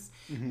Friends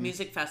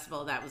music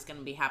festival that was going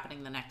to be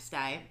happening the next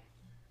day.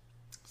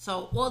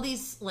 So all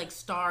these,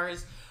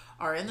 stars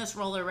are in this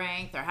roller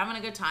rink. They're having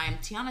a good time.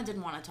 Tiana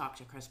didn't want to talk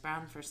to Chris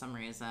Brown for some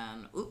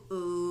reason.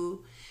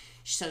 Ooh.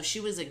 So she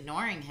was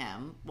ignoring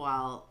him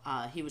while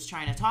he was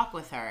trying to talk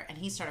with her, and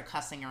he started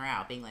cussing her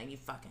out, being like, "You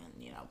fucking,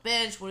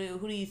 bitch,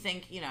 who do you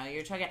think,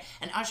 you're talking?"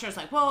 And Usher's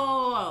like,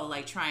 whoa,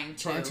 trying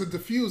to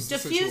diffuse the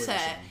situation.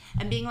 It,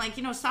 and being like,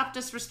 stop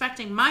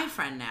disrespecting my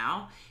friend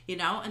now,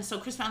 And so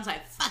Chris Brown's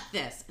like, "Fuck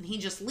this," and he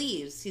just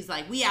leaves. He's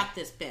like, "We out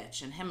this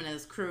bitch," and him and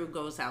his crew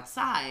goes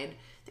outside.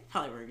 They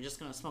probably were just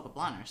gonna smoke a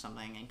blunt or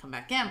something and come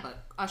back in,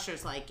 but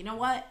Usher's like, "You know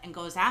what?" and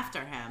goes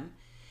after him,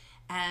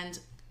 and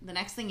the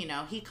next thing you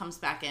know, he comes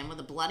back in with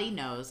a bloody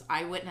nose.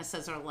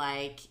 Eyewitnesses are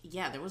like,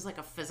 yeah, there was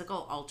a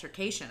physical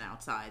altercation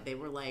outside. They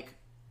were like,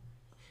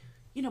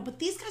 but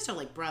these guys are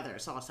like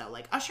brothers also.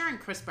 Like Usher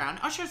and Chris Brown.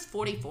 Usher's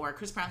 44,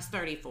 Chris Brown's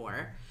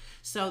 34.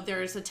 So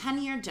there's a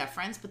 10-year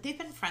difference, but they've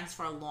been friends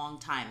for a long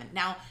time. And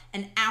now,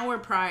 an hour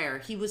prior,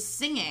 he was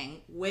singing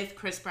with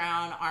Chris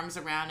Brown, arms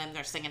around him.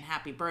 They're singing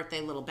Happy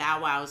Birthday, little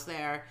Bow Wow's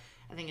there.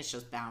 I think it's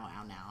just Bow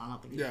Wow now. I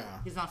don't think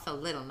he's not so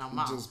little no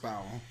more. Just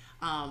Bow Wow.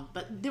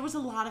 But there was a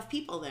lot of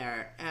people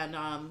there, and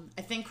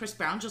I think Chris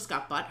Brown just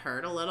got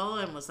butthurt a little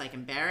and was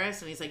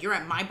embarrassed, and he's like, "You're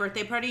at my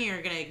birthday party and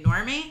you're gonna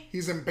ignore me?"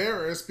 He's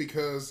embarrassed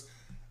because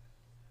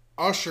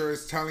Usher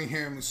is telling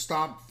him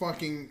stop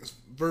fucking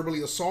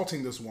verbally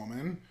assaulting this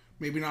woman.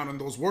 Maybe not in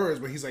those words,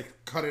 but he's like,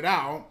 cut it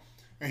out.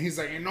 And he's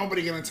like, ain't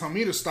nobody gonna tell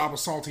me to stop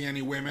assaulting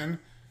any women.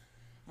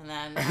 And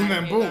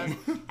then boom.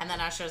 Goes, and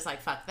then Usher's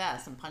like, "Fuck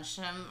this," and punched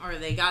him, or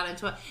they got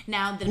into it.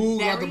 Now who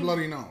got the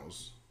bloody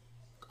nose?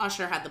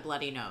 Usher had the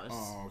bloody nose.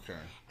 Oh, okay.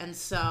 And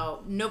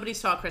so nobody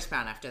saw Chris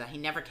Brown after that. He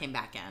never came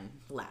back in.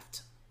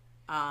 Left.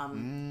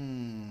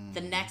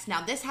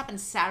 Now this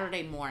happened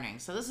Saturday morning,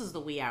 so this is the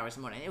wee hours of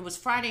the morning. It was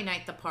Friday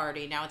night, the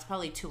party. Now it's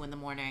probably 2 in the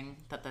morning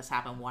that this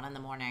happened, 1 in the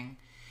morning.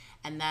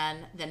 And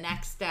then the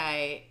next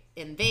day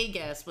in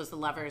Vegas was the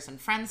Lovers and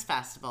Friends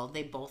Festival.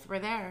 They both were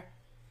there.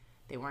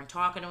 They weren't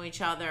talking to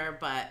each other,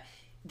 but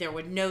there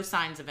were no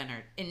signs of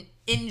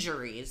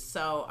injuries.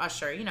 So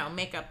Usher,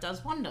 makeup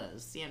does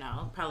wonders,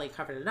 probably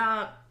covered it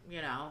up,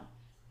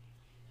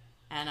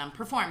 and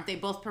performed. They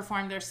both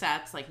performed their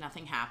sets like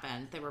nothing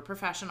happened. They were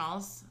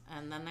professionals,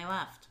 and then they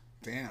left.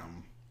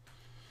 Damn.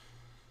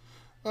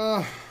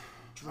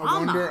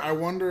 Drama. I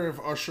wonder if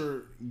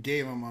Usher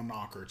gave him a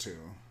knock or two.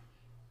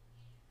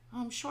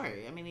 I'm sure.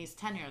 I mean, he's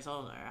 10 years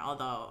older.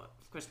 Although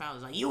Chris Brown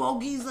was like, "You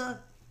old geezer."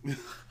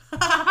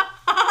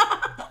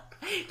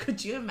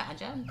 Could you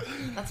imagine?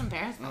 That's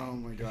embarrassing. Oh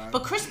my god.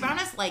 But Chris Brown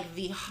is like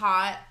the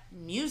hot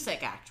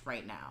music act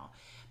right now.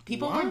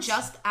 People What? were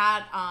just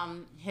at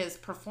his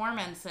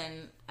performance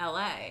in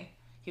LA.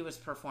 He was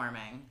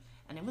performing,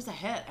 and it was a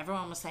hit.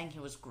 Everyone was saying he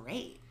was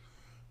great.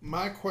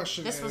 My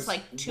question is, This was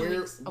like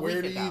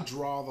where do ago. you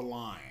draw the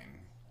line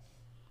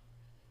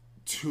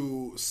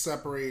to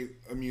separate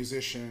a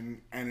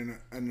musician and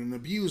an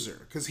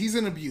abuser? Because he's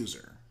an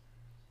abuser.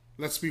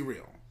 Let's be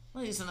real.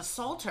 Well, he's an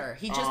assaulter.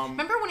 He just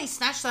remember when he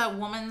snatched that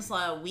woman's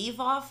weave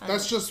off. And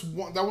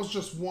That was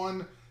just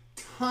one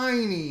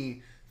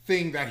tiny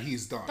thing that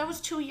he's done. that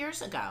was 2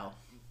 years ago.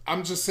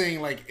 I'm just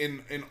saying, like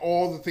in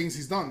all the things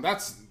he's done,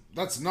 that's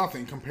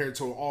nothing compared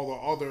to all the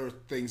other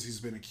things he's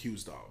been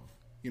accused of.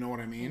 You know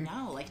what I mean?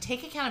 No, like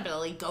take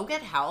accountability, go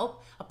get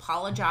help,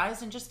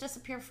 apologize, and just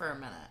disappear for a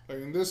minute. Like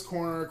in this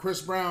corner,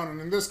 Chris Brown,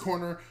 and in this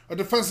corner, a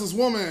defenseless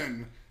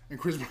woman, and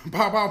Chris Brown,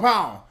 pow, pow,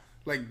 pow.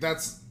 Like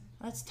that's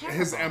terrible.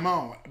 his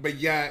MO. But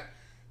yet,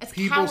 It's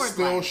people coward-like.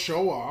 still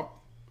show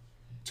up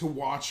to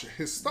watch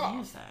his stuff.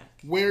 Music.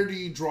 Where do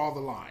you draw the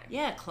line?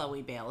 Yeah,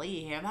 Chloe Bailey,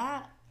 you hear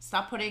that?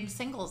 Stop putting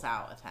singles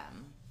out with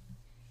him.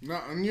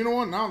 No, and you know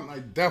what? Now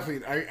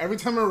every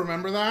time I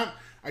remember that,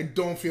 I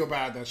don't feel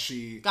bad that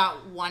she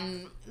Got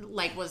one,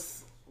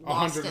 was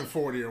lost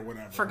 140 or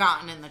whatever.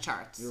 forgotten in the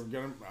charts. I'm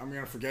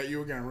gonna forget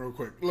you again real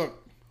quick.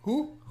 Look,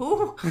 who?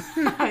 Who?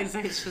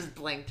 Isaiah just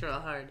blinked real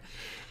hard.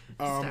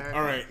 All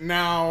right,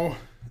 now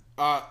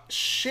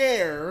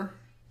Cher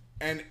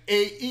and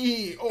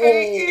AE.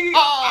 And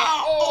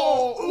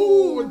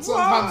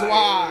sometimes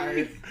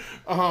why?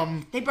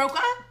 They broke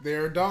up?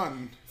 They're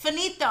done,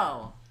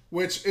 Finito.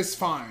 which is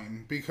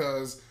fine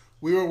because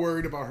we were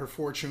worried about her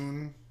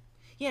fortune.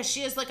 Yeah,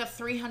 she has like a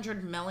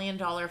 $300 million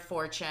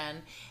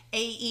fortune.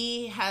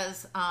 AE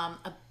has a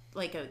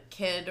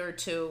kid or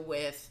two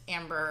with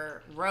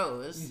Amber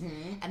Rose.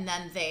 And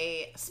then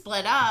they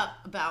split up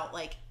about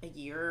like a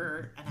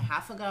year and a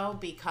half ago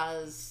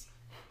because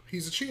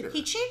He's a cheater.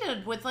 he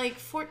cheated with like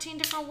 14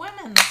 different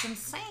women. That's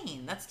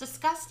insane. That's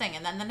disgusting.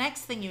 And then the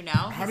next thing you know,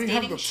 How do he's you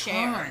have dating the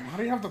Cher. time? How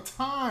do you have the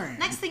time?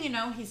 Next thing you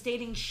know, he's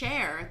dating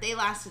Cher. They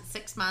lasted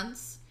 6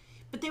 months,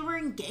 but they were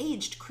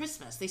engaged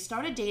Christmas. They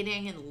started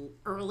dating in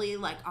early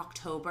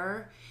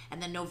October, and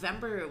then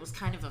November it was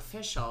kind of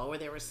official where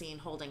they were seen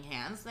holding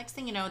hands. Next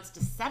thing you know, it's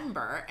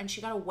December, and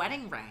she got a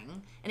wedding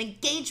ring, an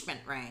engagement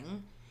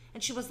ring,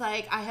 and she was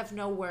like, "I have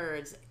no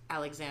words,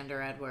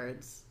 Alexander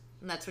Edwards."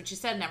 And that's what she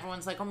said, and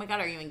everyone's like, "Oh my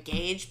God, are you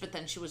engaged?" But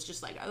then she was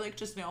just like, "I like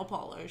just nail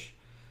polish."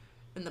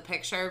 In the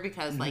picture,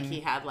 because he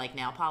had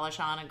nail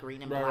polish on, a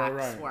green and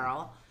black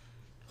swirl,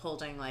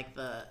 holding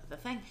the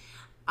thing.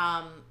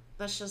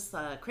 That's just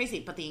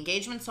crazy. But the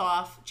engagement's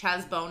off.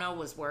 Chaz Bono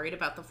was worried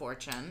about the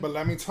fortune. But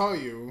let me tell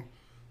you,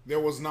 there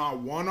was not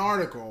one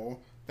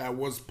article that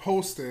was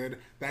posted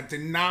that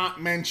did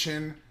not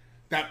mention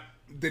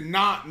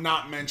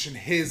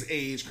his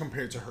age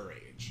compared to her age.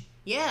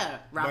 Yeah,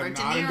 Robert De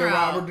But not in Niro. the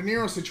Robert De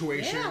Niro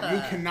situation. Yeah.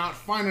 You cannot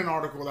find an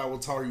article that will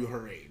tell you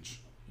her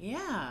age.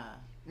 Yeah.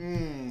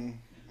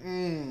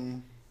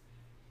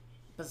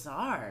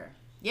 Bizarre.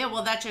 Yeah,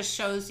 well, that just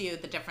shows you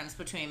the difference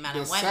between men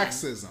and women.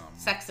 Sexism.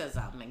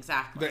 Sexism,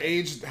 exactly. The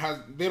age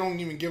they don't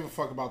even give a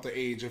fuck about the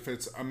age if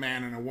it's a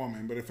man and a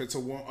woman, but if it's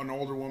an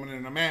older woman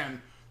and a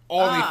man,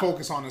 all they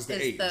focus on is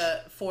the age.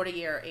 The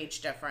 40-year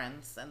age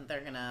difference, and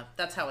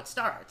that's how it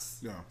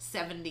starts. Yeah.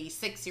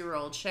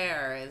 76-year-old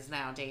Cher is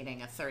now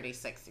dating a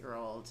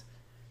 36-year-old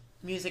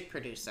music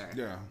producer.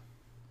 Yeah.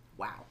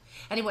 Wow.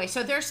 Anyway,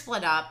 so they're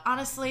split up.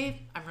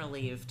 Honestly, I'm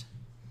relieved.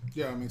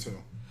 Yeah, me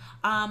too.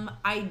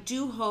 I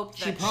do hope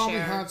that she probably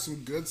Cher... had some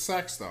good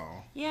sex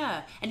though.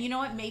 Yeah. And you know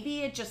what?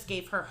 Maybe it just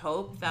gave her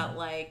hope that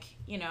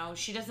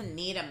she doesn't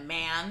need a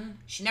man.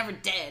 She never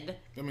did.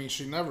 I mean,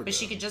 she never did. But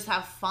she could just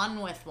have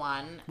fun with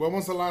one. When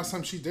was the last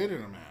time she dated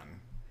a man?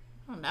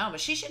 I don't know,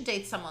 but she should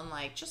date someone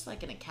just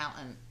like an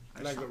accountant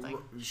or something.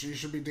 She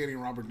should be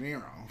dating Robert De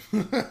Niro.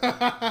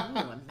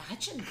 Ooh,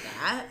 imagine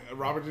that.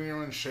 Robert De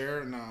Niro and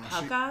Cher? No.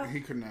 He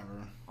could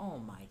never. Oh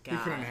my God. He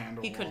couldn't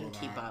handle He couldn't all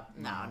of keep that. up.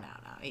 No.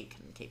 He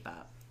couldn't keep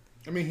up.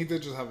 I mean, he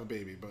did just have a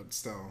baby, but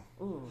still.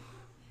 Ooh.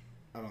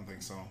 I don't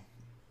think so.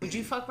 Would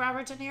you fuck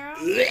Robert De Niro?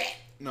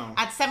 No.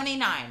 At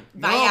 79.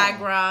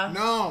 Viagra.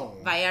 No.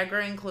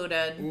 Viagra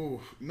included. Ooh,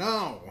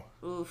 no.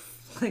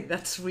 Oof. Like,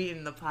 that's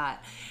sweetened the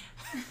pot.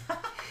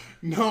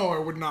 No, I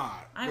would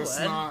not. I That's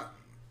would. not...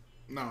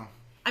 No.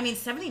 I mean,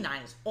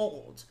 79 is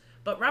old,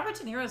 but Robert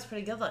De Niro is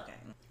pretty good looking.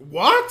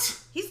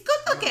 What? He's good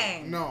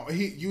looking. No,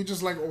 you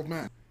just like old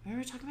men. What were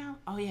we talking about?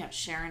 Oh, yeah,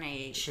 Sharon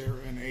A.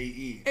 Sharon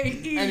A.E.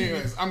 A.E.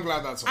 Anyways, I'm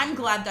glad that's over. I'm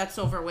glad that's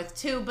over with,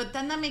 too, but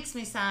then that makes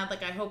me sad.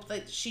 Like, I hope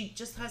that she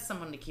just has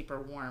someone to keep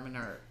her warm in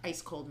her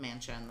ice-cold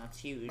mansion. That's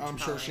huge. I'm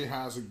sure probably. she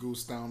has a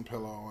goose down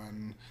pillow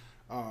and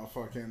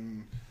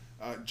fucking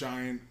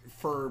giant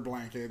fur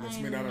blanket that's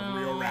made out of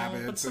real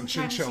rabbits and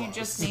chinchillas. Sometimes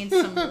you just need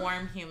some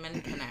warm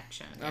human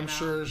connection. I'm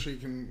sure she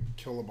can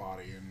kill a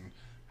body and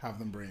have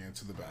them bring it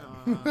to the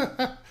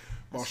bed.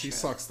 While she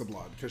sucks the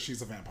blood because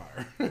she's a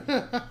vampire.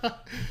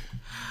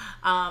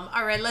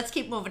 All right, let's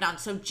keep moving on.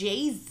 So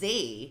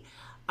Jay-Z,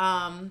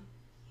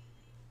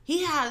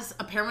 he has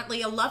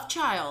apparently a love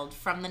child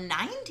from the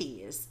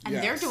 90s, and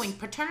they're Yes. doing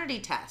paternity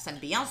tests,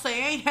 and Beyonce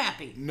ain't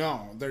happy.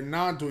 No, they're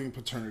not doing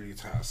paternity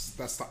tests.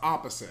 That's the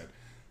opposite.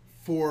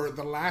 For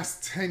the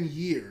last 10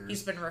 years,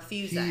 He's been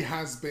refusing. he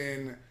has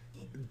been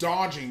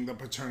dodging the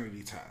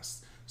paternity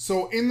test.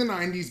 So in the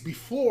 90s,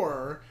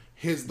 before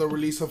the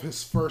release of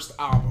his first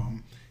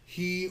album,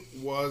 he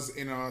was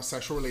in a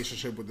sexual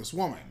relationship with this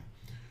woman.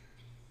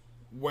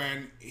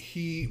 When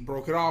he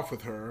broke it off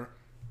with her,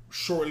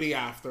 shortly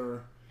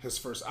after his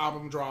first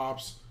album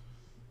drops,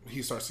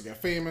 he starts to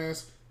get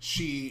famous.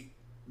 She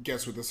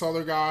gets with this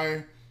other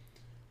guy,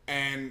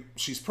 and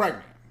she's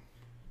pregnant.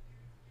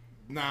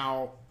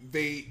 Now,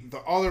 the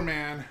other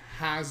man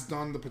has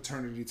done the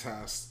paternity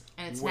test.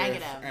 And it's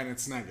negative. And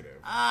it's negative.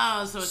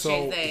 Oh, so it's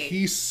Jay-Z.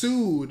 He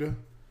sued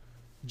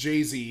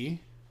Jay-Z,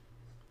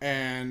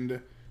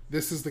 and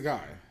this is the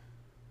guy.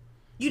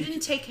 You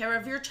didn't take care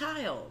of your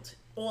child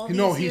all these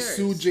No, he years.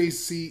 sued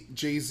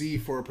Jay-Z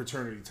for a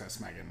paternity test,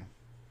 Megan.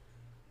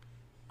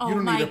 Oh You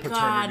don't my need a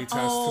paternity God.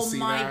 test to see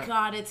my that.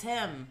 God, it's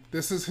him.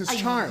 This is his A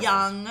child.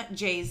 young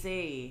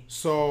Jay-Z.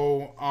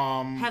 So,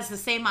 Has the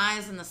same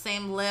eyes and the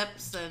same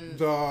lips and...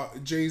 the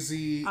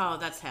Jay-Z Oh,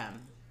 that's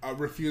him.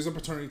 refused a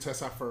paternity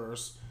test at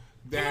first.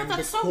 Then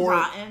that's the so court,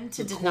 rotten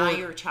to the deny court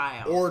your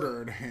child.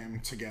 ordered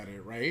him to get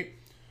it, right?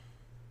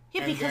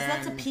 Yeah, And because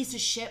that's a then- piece of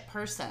shit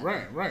person.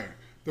 Right.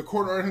 The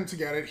court ordered him to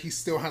get it. He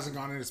still hasn't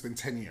gotten it. It's been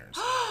 10 years.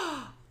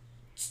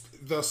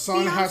 The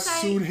son has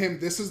Beyonce. sued him.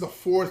 This is the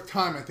 4th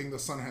time I think the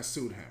son has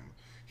sued him.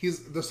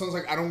 The son's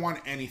like, I don't want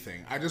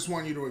anything. I just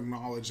want you to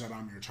acknowledge that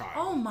I'm your child.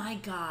 Oh my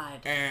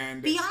God.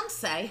 And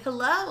Beyonce,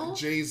 hello.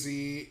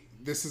 Jay-Z,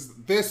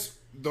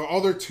 the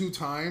other 2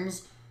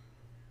 times,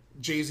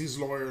 Jay-Z's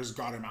lawyers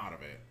got him out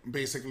of it.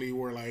 Basically,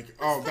 we're like,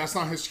 that's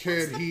not his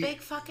kid. What's the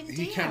big fucking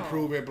He can't deal?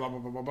 prove it, blah, blah,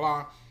 blah, blah,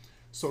 blah.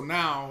 So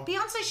now...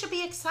 Beyonce should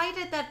be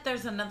excited that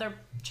there's another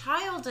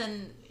child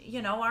in,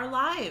 our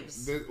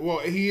lives.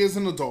 he is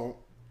an adult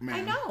man.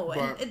 I know.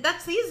 But, and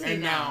that's easy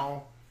and now.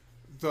 now,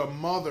 the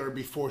mother,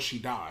 before she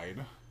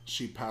died,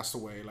 she passed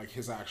away, like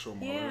his actual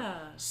mother,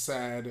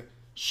 said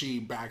she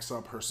backs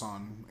up her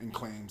son and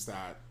claims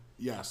that,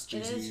 yes,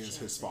 Jay-Z is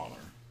his father.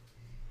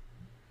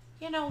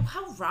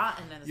 How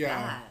rotten is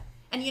that?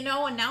 And and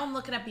now I'm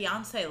looking at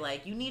Beyonce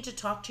like, you need to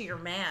talk to your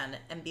man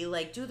and be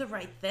like, do the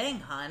right thing,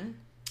 hun.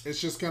 It's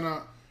just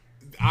gonna...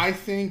 I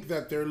think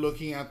that they're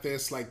looking at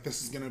this like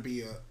this is gonna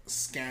be a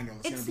scandal.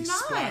 It's gonna be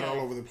splattered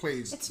all over the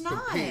place. It's the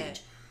not.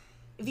 page.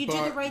 If you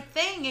do the right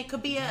thing, it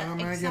could be an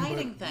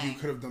exciting thing. You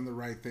could have done the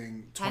right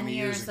thing 10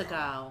 years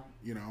ago.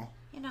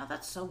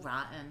 That's so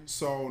rotten.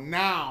 So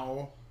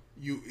now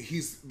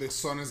the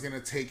son is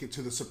gonna take it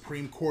to the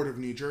Supreme Court of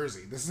New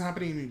Jersey. This is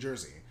happening in New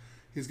Jersey.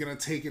 He's gonna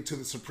take it to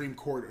the Supreme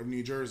Court of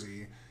New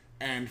Jersey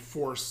and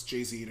force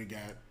Jay-Z to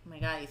get... Oh my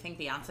God, you think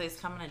Beyonce's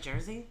coming to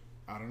Jersey?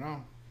 I don't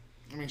know.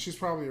 I mean, she's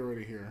probably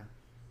already here.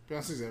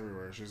 Beyonce's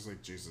everywhere. She's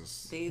like,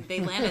 Jesus. They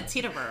land at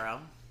Teterboro.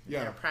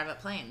 Yeah. Their private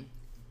plane.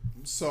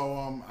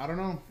 So, I don't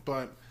know.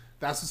 But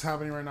that's what's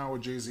happening right now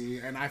with Jay-Z.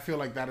 And I feel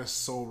like that is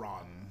so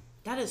rotten.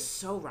 That is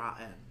so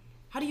rotten.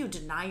 How do you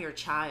deny your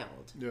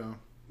child? Yeah.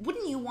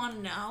 Wouldn't you want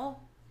to know?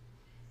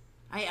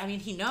 I mean,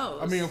 he knows.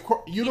 I mean, of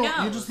course, you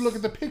knows. just look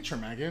at the picture,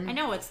 Megan. I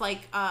know, it's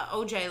like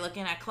OJ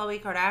looking at Khloe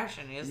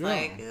Kardashian. He's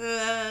like,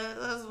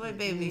 that's my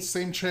baby.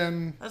 Same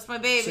chin. That's my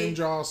baby. Same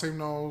jaw, same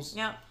nose.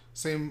 Yep.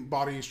 Same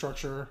body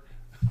structure.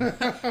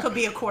 Could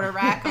be a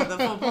quarterback on the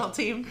football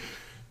team.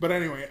 But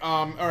anyway,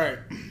 all right.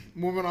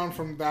 Moving on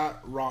from that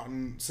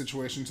rotten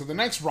situation to the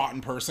next rotten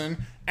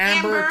person,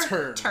 Amber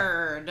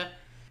Turd.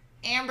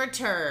 Amber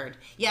Turd.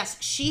 Yes,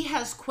 she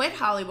has quit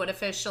Hollywood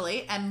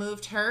officially and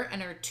moved her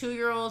and her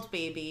 2-year-old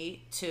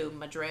baby to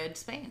Madrid,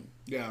 Spain.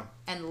 Yeah.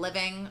 And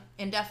living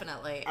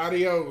indefinitely.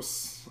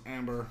 Adios,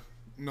 Amber.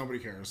 Nobody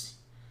cares.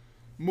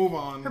 Move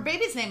on. Her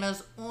baby's name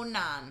is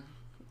Unan.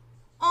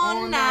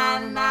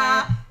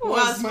 Onana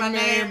was my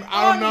name.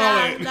 I don't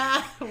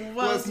know it.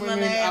 Was my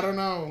name. I don't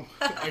know.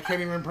 I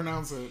can't even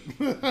pronounce it.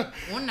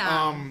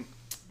 Unan.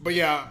 But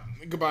yeah,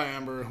 goodbye,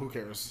 Amber. Who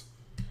cares?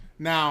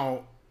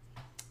 Now,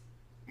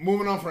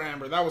 moving on for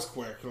Amber. That was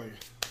quick. Like,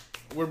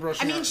 We're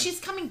brushing. I mean, she's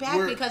coming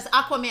back because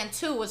Aquaman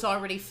 2 was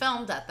already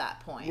filmed at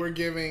that point. We're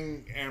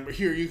giving Amber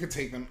here. You could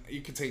take them.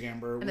 You could take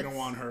Amber. We don't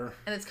want her.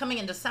 And it's coming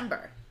in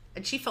December.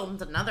 And she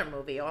filmed another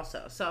movie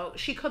also, so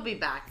she could be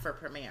back for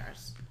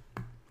premieres.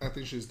 I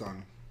think she's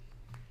done.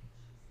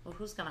 Well,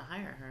 who's gonna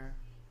hire her?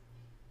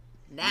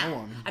 Now. No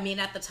one. I mean,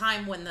 at the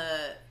time when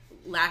the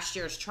last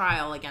year's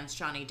trial against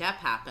Johnny Depp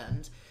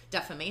happened,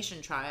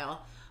 defamation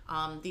trial,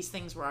 these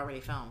things were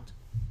already filmed.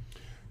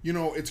 You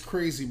know, it's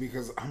crazy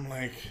because I'm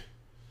like,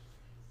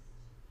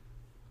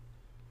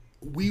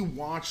 we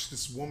watched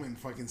this woman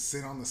fucking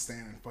sit on the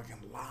stand and fucking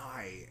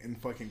lie and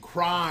fucking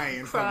cry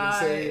and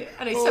fucking say,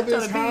 and I "Oh,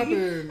 this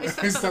happened. I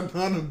stepped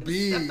on a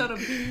bee." Stepped on a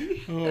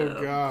bee.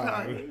 Oh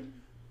God.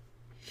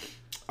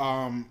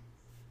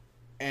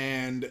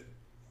 And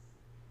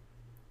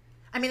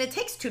I mean, it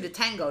takes two to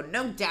tango.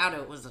 No doubt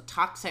it was a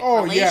toxic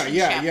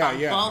relationship on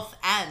both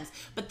ends.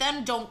 But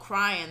then don't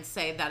cry and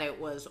say that it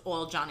was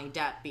all Johnny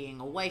Depp being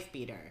a wife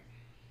beater.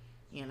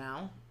 You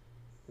know?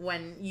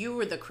 When you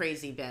were the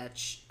crazy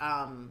bitch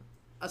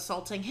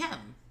assaulting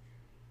him.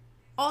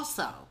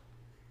 Also.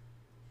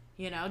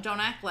 You know? Don't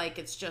act like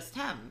it's just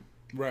him.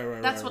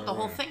 Right. That's what the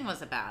whole thing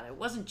was about. It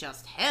wasn't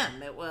just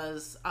him. It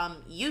was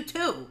you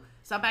too.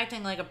 Stop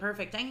acting like a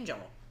perfect angel.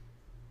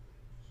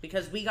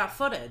 Because we got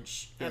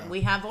footage, and we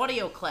have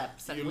audio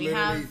clips, and we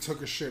literally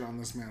took a shit on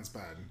this man's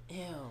bed.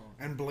 Ew.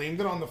 And blamed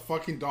it on the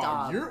fucking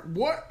dog.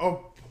 What a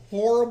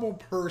horrible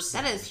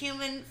person. That is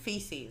human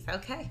feces,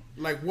 okay?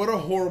 Like, what a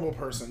horrible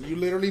person. You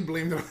literally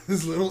blamed it on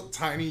this little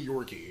tiny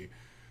Yorkie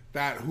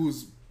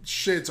whose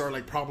shits are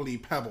like probably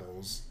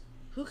pebbles.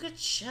 Who could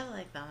shit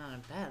like that on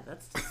a bed?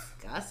 That's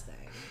disgusting.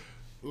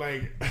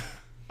 Like,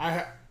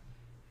 have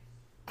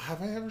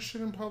I ever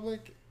shit in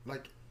public?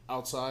 Like,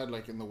 outside,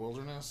 like in the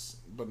wilderness,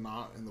 but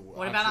not in the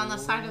What about on the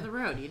side of the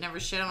road? You never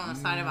shit on the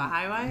side of a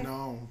highway?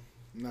 No,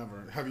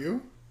 never. Have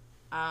you?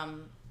 Rob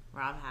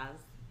has.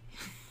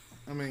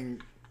 I mean,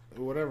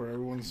 whatever.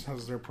 Everyone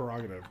has their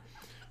prerogative.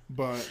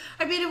 But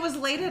I mean, it was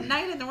late at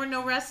night and there were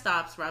no rest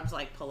stops. Rob's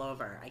like, pull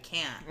over. I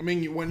can't. I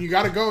mean, when you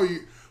gotta go,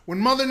 when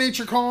Mother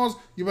Nature calls,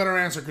 you better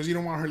answer because you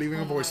don't want her leaving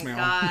a voicemail.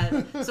 Oh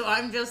my God. So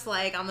I'm just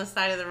like on the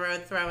side of the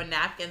road throwing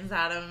napkins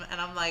at him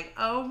and I'm like,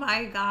 oh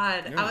my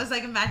God. Yeah. I was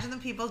like, imagine the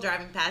people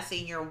driving past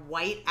seeing your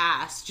white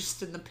ass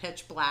just in the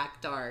pitch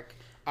black dark.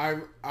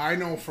 I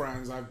know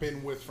friends. I've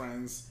been with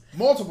friends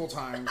multiple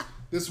times.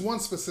 This one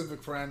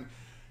specific friend,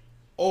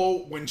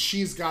 when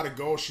she's gotta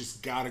go,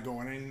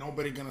 and ain't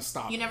nobody gonna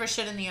stop You never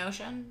shit in the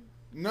ocean?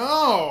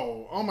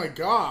 No. Oh my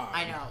God.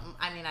 I know.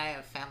 I mean, I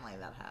have family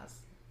that has.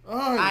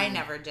 I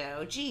never do.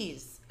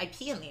 Jeez. I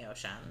pee in the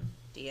ocean.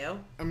 Do you?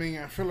 I mean,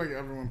 I feel like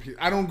everyone pees.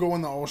 I don't go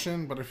in the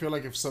ocean, but I feel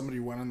like if somebody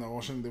went in the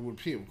ocean, they would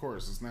pee. Of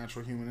course. It's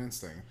natural human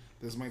instinct.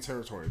 This is my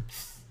territory.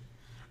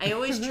 I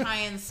always try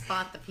and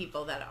spot the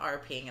people that are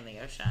peeing in the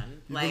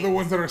ocean. Like, the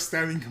ones that are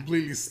standing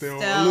completely still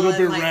a little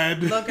bit like,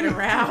 red. Looking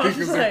around.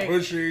 Because they're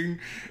pushing.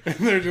 And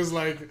they're just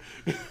like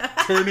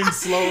turning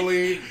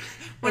slowly.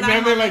 And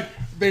then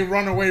they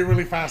run away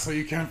really fast so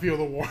you can't feel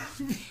the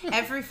warmth.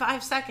 Every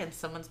 5 seconds,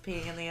 someone's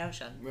peeing in the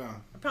ocean. Yeah.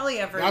 Probably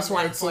every That's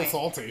why it's so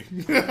salty.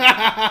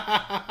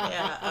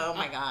 Yeah. Oh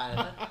my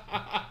God.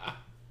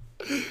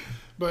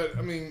 But,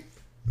 I mean,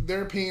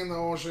 they're peeing in the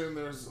ocean.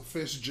 There's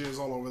fish jizz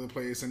all over the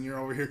place. And you're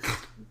over here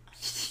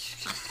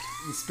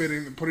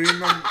spitting, putting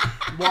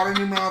water in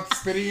your mouth,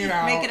 spitting it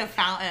out. Make it a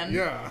fountain.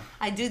 Yeah.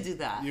 I do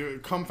that.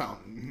 Cum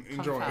fountain.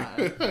 Enjoy.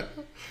 Fountain.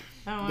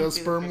 Those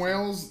sperm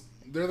whales,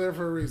 they're there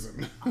for a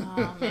reason.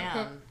 Oh,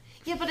 man.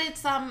 Yeah, but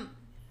it's,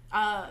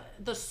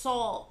 the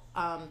soul,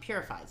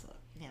 purifies it,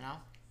 you know?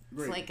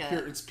 Great. It's like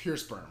it's pure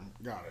sperm.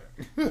 Got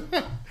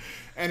it.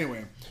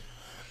 Anyway.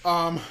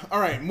 All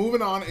right.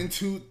 Moving on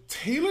into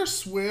Taylor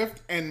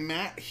Swift and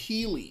Matt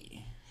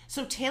Healy.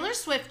 So Taylor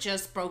Swift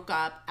just broke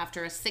up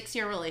after a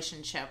 6-year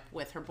relationship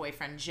with her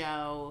boyfriend,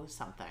 Joe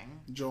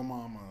something. Joe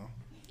Mama.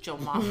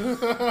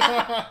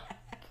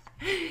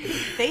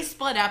 They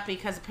split up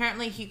because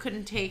apparently he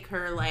couldn't take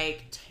her,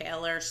 like,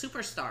 Taylor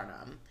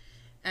superstardom.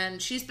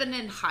 And she's been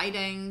in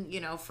hiding,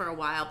 you know, for a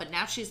while. But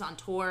now she's on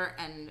tour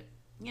and,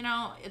 you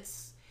know,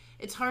 it's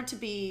hard to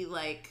be,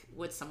 like,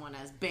 with someone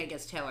as big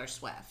as Taylor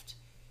Swift.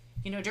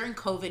 You know, during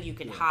COVID, you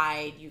can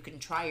hide. You can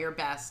try your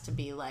best to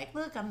be like,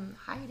 look, I'm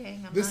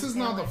hiding. This is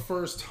not the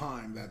first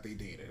time that they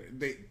dated.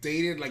 They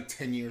dated, like,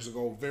 10 years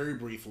ago, very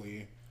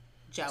briefly.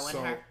 Joe and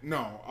her?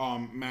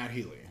 No, Matt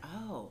Healy.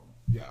 Oh.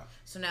 Yeah.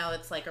 So now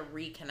it's like a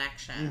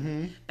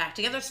reconnection back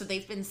together. So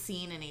they've been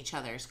seen in each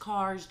other's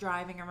cars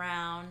driving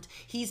around.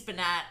 He's been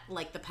at,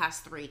 like, the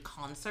past 3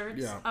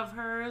 concerts of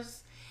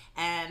hers.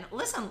 And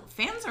listen,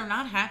 fans are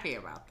not happy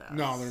about this.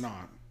 No, they're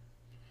not.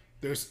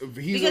 He's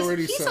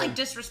like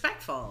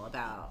disrespectful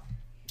about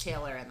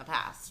Taylor in the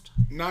past.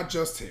 Not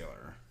just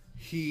Taylor.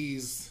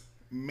 He's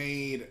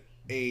made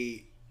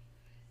a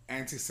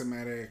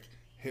anti-Semitic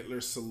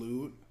Hitler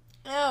salute.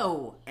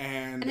 Oh.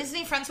 And isn't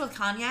he friends with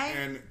Kanye?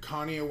 And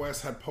Kanye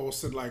West had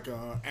posted like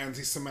a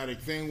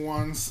anti-Semitic thing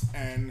once,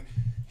 and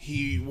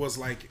he was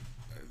like,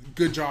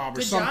 "Good job"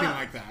 or something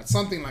like that.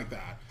 Something like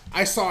that.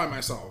 I saw it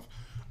myself.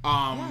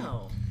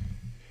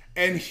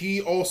 And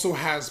he also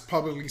has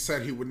publicly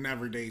said he would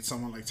never date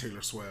someone like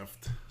Taylor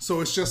Swift.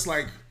 So it's just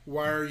like,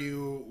 why are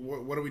you...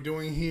 What are we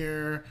doing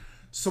here?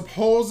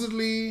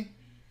 Supposedly,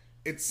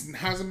 it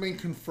hasn't been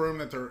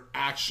confirmed that they're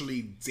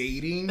actually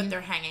dating. But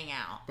they're hanging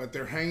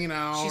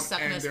out. She's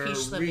sucking his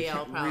peach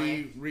Livio,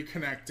 probably.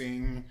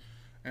 Reconnecting.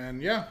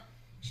 And yeah.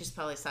 She's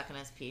probably sucking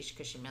his peach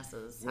because she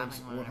misses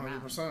having one in her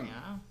mouth. 100%.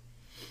 Yeah.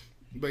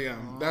 But yeah,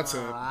 that's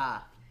it.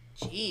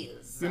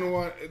 Jeez. You know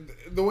what?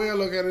 The way I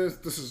look at it is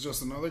this is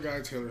just another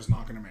guy Taylor's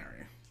not going to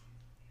marry.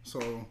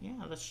 So... Yeah,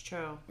 that's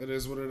true. It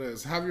is what it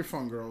is. Have your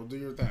fun, girl. Do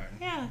your thing.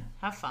 Yeah,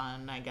 have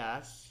fun, I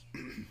guess.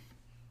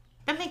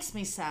 That makes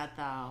me sad,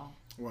 though.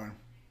 Why?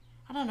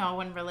 I don't know,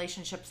 when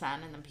relationships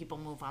end and then people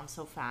move on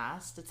so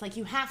fast. It's like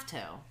you have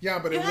to. Yeah,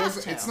 but it's not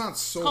so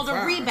fast. It's called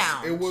a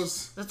rebound. It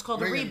was... That's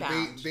called a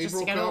rebound. They just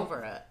to get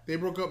over it. They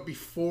broke up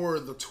before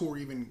the tour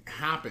even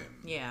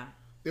happened. Yeah.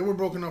 They were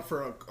broken up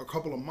for a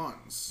couple of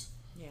months.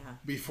 Yeah.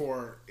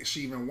 Before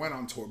she even went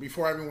on tour.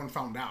 Before everyone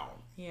found out.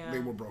 Yeah. They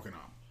were broken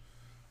up.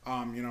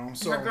 You know,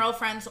 so... Her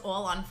girlfriends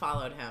all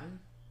unfollowed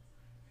him.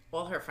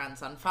 All her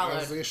friends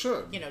unfollowed. As they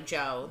should. You know,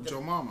 Joe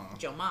Mama.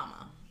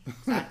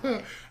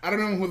 Exactly. I don't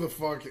know who the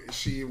fuck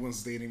she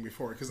was dating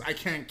before because I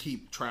can't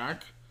keep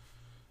track.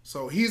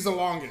 So he's the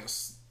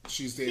longest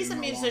she's dating. He's a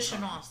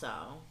musician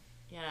also,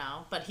 you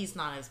know, but he's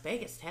not as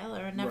big as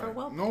Taylor and never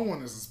will be. No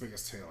one is as big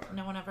as Taylor.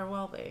 No one ever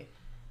will be.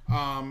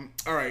 All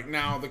right,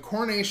 now the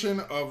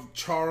coronation of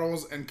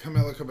Charles and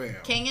Camilla Cabello.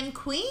 King and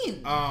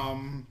Queen.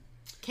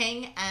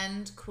 King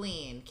and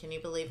Queen. Can you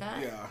believe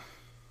that? Yeah.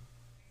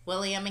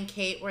 William and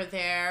Kate were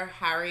there.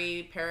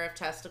 Harry, pair of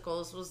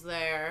testicles, was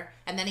there.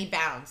 And then he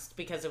bounced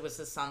because it was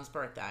his son's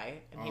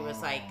birthday. And he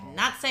was like,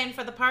 not staying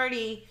for the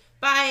party.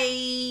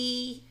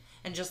 Bye.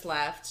 And just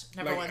left.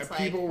 And everyone's like...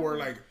 People were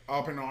like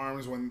up in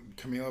arms when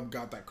Camilla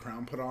got that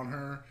crown put on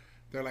her.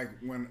 They're like,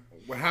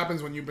 what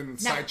happens when you've been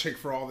the side chick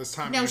for all this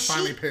time and it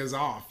finally pays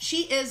off?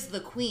 She is the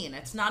queen.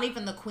 It's not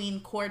even the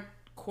queen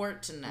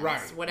courtness,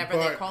 right, whatever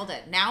they called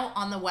it. Now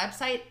on the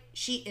website,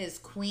 she is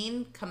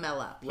Queen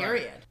Camilla,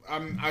 period.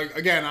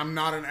 Right. I'm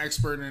not an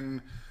expert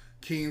in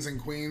kings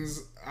and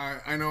queens.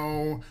 I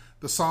know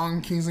the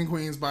song Kings and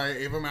Queens by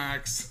Ava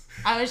Max.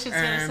 I was just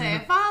going to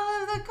say,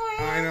 follow the queens.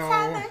 I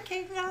know. The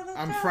kings of the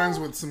I'm friends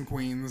with some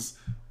queens,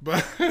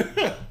 but...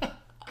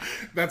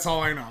 That's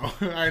all I know.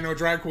 I know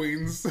drag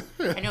queens.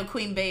 I know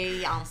Queen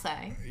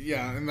Beyonce.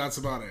 Yeah, and that's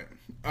about it.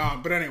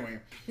 But anyway.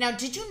 Now,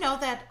 did you know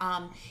that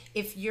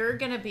if you're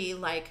going to be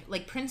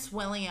like Prince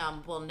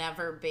William will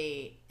never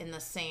be in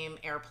the same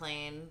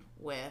airplane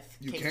with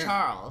King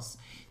Charles,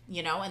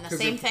 you know, and the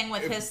same thing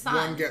with his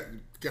son. If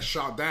one gets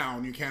shot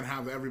down, you can't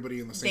have everybody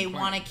in the same plane. They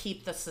want to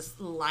keep the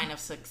line of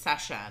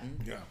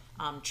succession. Yeah.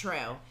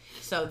 True.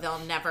 So they'll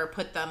never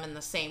put them in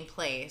the same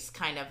place,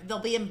 kind of. They'll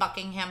be in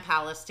Buckingham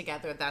Palace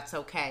together, that's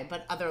okay.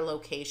 But other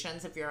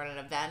locations, if you're at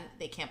an event,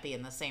 they can't be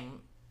in the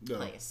same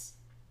place,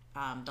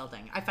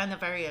 building. I find that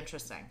very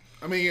interesting.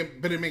 I mean,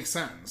 but it makes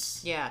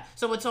sense. Yeah.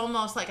 So it's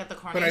almost like at the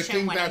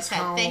coronation when he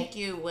said, thank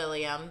you,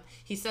 William.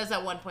 He says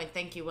at one point,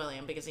 thank you,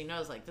 William, because he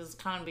knows, like, this is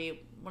kind of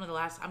be one of the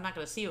last, I'm not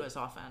going to see you as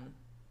often,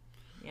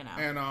 you know.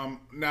 And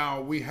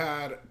now we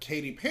had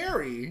Katy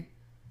Perry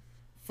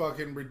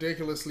fucking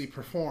ridiculously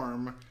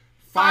perform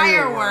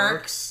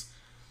fireworks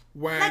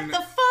when like the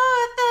 4th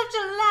of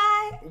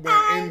July.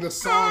 When in the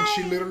song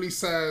she literally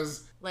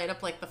says light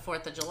up like the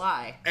 4th of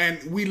July.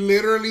 And we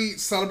literally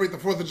celebrate the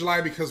 4th of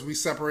July because we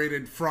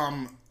separated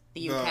from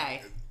the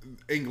UK.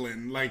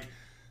 England. Like,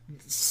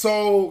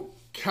 so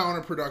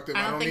counterproductive.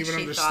 I don't even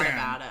understand.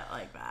 Thought about it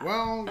like that.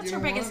 Well, that's her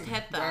biggest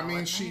hit though. I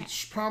mean, she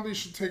probably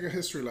should take a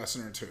history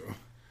lesson or two.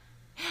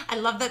 I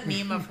love that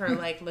meme of her,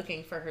 like,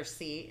 looking for her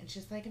seat. And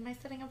she's like, am I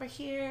sitting over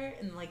here?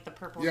 And, like, the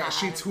purple hat.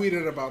 She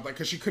tweeted about that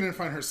because she couldn't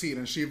find her seat.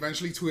 And she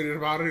eventually tweeted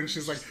about it. And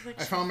she's like,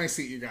 I found my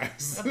seat, you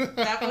guys.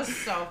 That was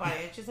so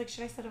funny. And she's like,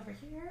 should I sit over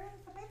here?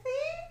 Is that my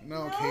seat?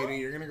 No, Katie,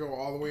 you're going to go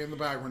all the way in the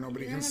back where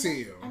nobody can see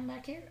you. I'm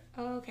back here?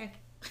 Oh, okay.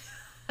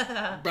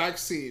 Back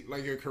seat,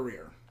 like your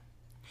career.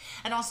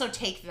 And also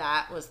Take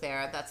That was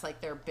there. That's,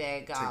 like, their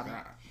big...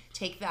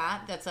 Take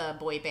That. That's a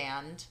boy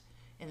band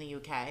in the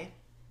UK.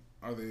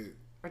 Are they...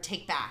 Or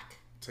Take Back.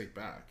 Take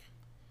Back.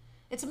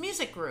 It's a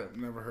music group.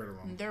 Never heard of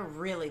them. They're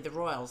really, the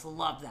Royals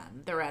love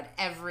them. They're at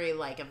every,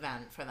 like,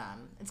 event for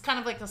them. It's kind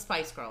of like the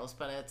Spice Girls,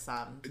 but it's,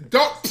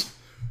 Don't!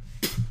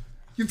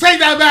 You take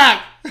that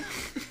back!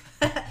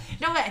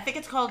 No, I think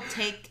it's called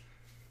Take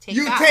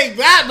You Back. Take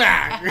that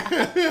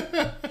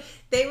back!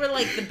 They were,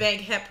 like, the big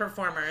hit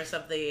performers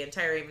of the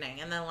entire evening.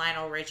 And then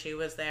Lionel Richie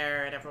was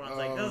there, and everyone's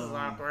like, this is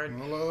awkward.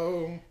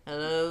 Hello.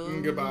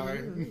 Goodbye.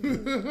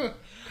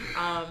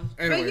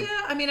 Anyway. But,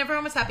 yeah, I mean,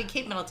 everyone was happy.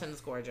 Kate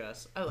Middleton's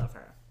gorgeous. I love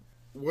her.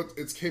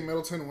 It's Kate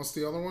Middleton. What's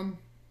the other one?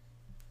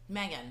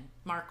 Meghan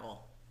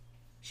Markle.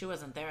 She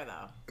wasn't there,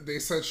 though. They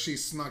said she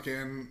snuck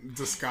in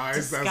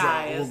disguised as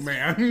an old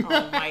man.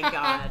 Oh, my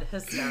God.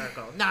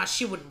 Hysterical. Nah,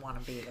 she wouldn't want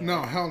to be there.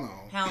 No, hell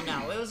no. Hell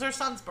no. It was her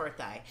son's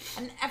birthday.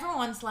 And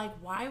everyone's like,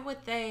 why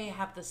would they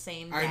have the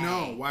same day? I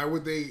know. Why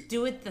would they...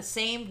 do it the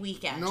same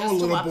weekend? No, just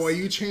little boy,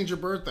 you change your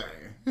birthday.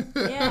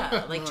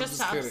 Yeah, like No, just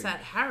to kidding. upset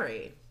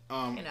Harry.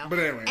 You know? But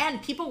anyway.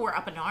 And people were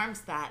up in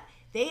arms that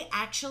they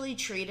actually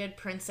treated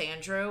Prince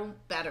Andrew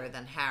better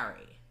than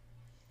Harry.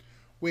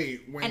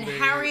 Wait, and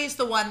Harry's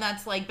the one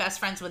that's like best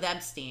friends with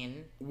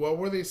Epstein. What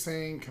were they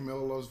saying?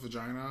 Camilla loves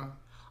vagina?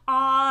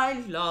 I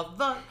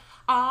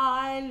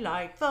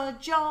like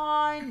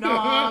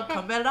vagina,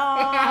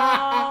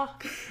 Camilla.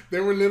 They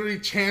were literally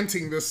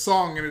chanting this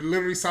song, and it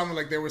literally sounded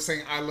like they were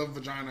saying, I love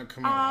vagina,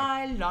 Camilla.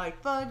 I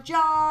like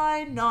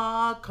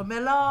vagina,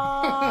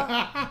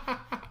 Camilla.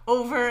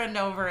 Over and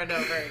over and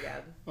over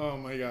again. Oh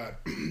my God.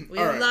 We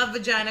love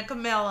vagina,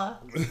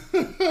 Camilla.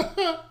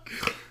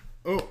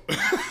 Oh.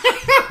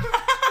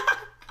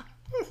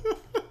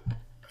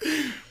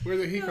 Where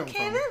did he come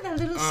from? That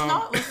little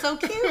snot was so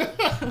cute.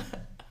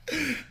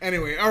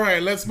 Anyway, all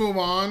right, let's move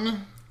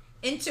on.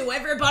 Into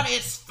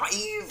everybody's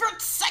favorite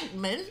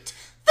segment,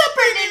 the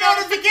Britney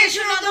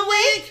notification of the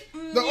week.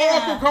 The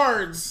Oracle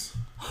cards.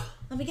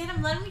 Let me get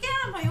them.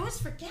 I always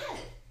forget.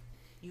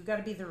 You got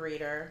to be the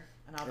reader,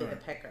 and I'll be the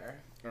picker.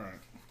 All right.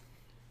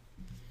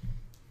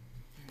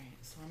 All right,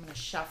 so I'm going to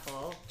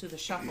shuffle. Do the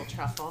shuffle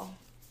truffle.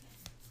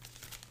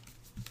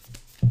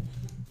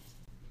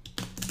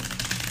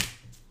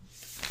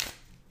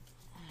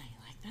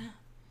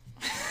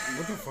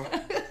 What the fuck?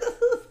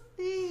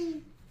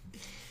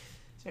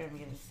 Sorry, I'm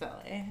getting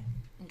silly.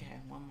 Okay,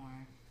 one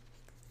more.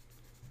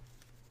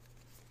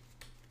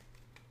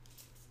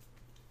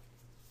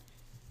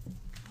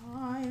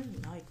 I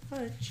like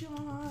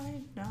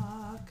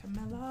vagina,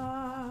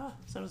 Camilla.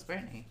 So does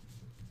Brittany.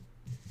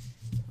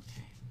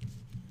 Okay.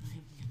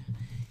 I'm gonna...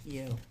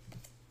 You.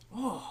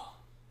 Oh.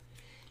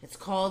 It's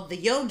called The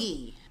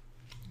Yogi.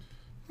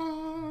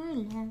 I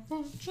love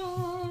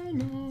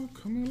vagina,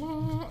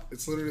 Camilla.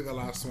 It's literally the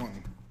last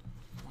one.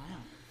 Wow.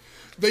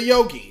 The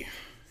Yogi.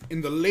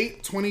 In the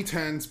late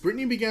 2010s,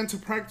 Britney began to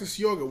practice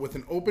yoga with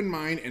an open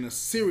mind and a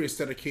serious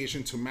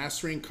dedication to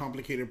mastering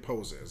complicated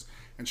poses,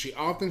 and she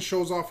often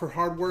shows off her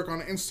hard work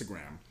on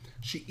Instagram.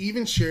 She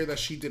even shared that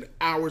she did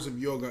hours of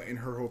yoga in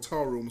her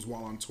hotel rooms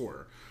while on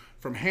tour.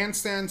 From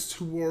handstands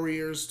to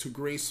warriors to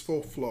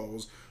graceful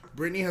flows,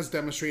 Britney has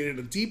demonstrated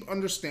a deep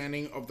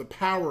understanding of the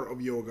power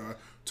of yoga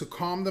to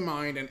calm the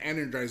mind and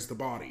energize the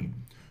body.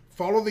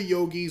 Follow the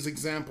yogi's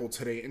example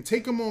today and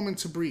take a moment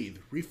to breathe,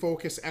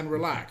 refocus, and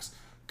relax.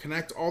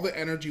 Connect all the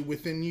energy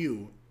within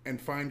you and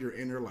find your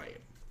inner light.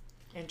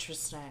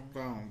 Interesting.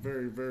 Wow,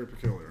 very, very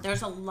peculiar.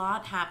 There's a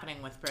lot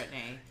happening with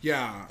Britney.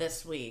 Yeah.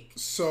 This week.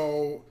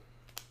 So,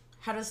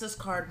 how does this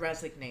card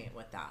resonate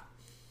with that?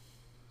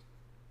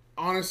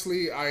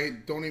 Honestly, I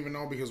don't even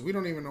know because we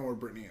don't even know where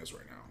Britney is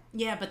right now.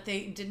 Yeah, but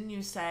didn't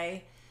you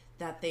say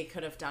that they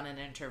could have done an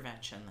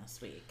intervention this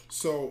week?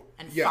 So,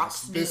 and yes,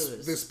 Fox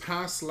News. this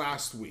past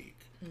last week,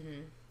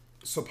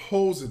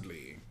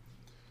 supposedly,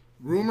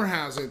 rumor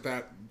has it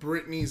that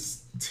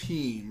Britney's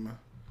team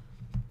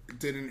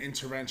did an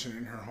intervention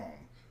in her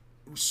home.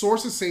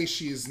 Sources say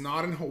she is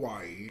not in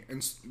Hawaii,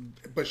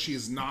 but she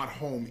is not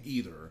home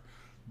either.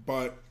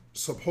 But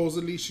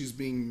supposedly she's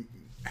being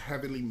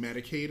heavily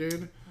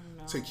medicated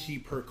to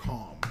keep her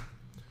calm.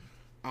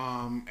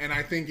 And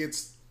I think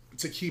it's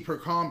to keep her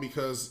calm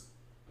because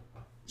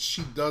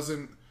she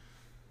doesn't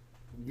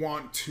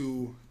want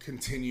to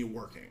continue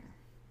working.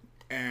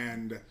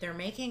 And they're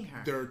making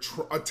her. They're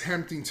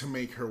attempting to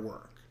make her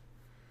work.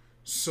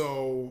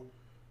 So,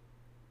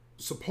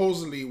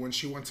 supposedly, when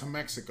she went to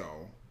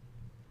Mexico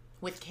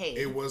with Cade,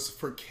 it was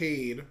for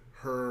Cade,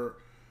 her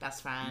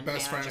best friend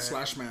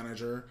 /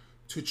 manager,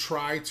 to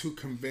try to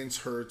convince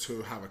her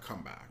to have a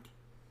comeback.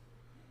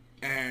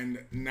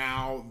 And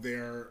now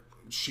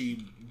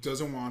she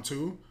doesn't want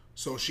to,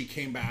 so she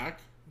came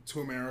back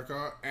to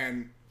America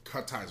and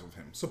cut ties with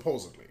him,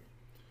 supposedly.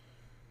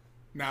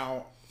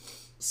 Now,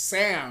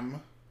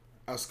 Sam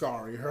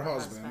Asghari, her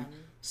husband,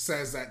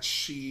 says that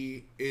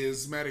she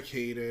is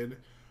medicated,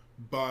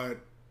 but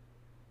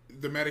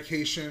the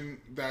medication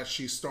that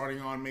she's starting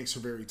on makes her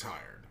very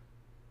tired.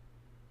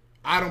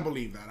 I don't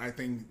believe that. I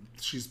think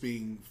she's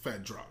being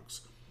fed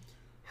drugs.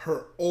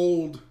 Her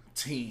old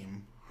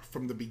team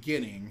from the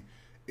beginning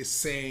is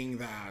saying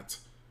that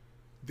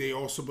they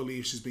also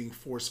believe she's being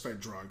force-fed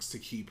drugs to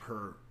keep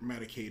her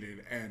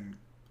medicated and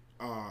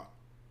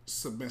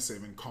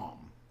submissive and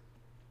calm.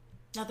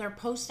 Now they're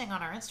posting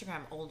on our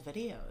Instagram old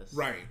videos.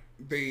 Right.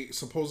 They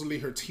supposedly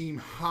her team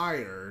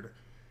hired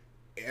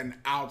an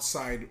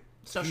outside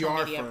social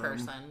PR media firm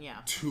person,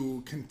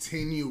 to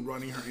continue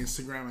running her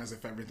Instagram as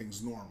if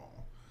everything's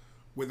normal,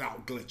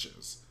 without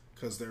glitches.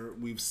 Because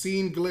we've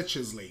seen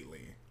glitches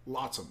lately,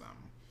 lots of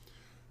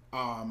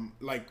them.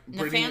 Like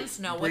the fans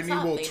know what's Britney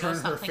up. will they turn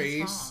her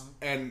face wrong.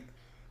 and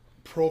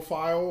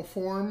profile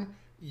form.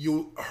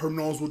 Her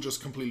nose will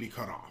just completely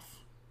cut off.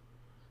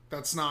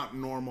 That's not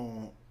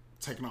normal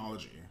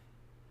technology.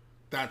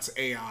 That's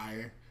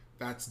AI.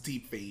 That's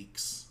deep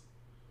fakes.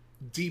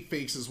 Deep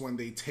fakes is when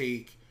they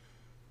take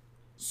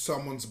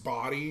someone's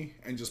body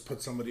and just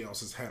put somebody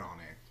else's head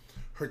on it.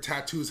 Her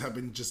tattoos have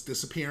been just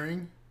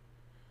disappearing.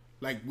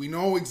 Like, we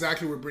know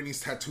exactly where Britney's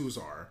tattoos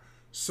are.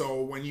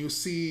 So when you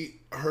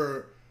see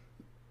her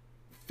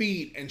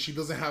feet and she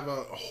doesn't have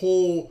a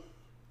whole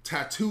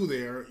tattoo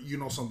there, you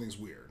know something's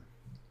weird.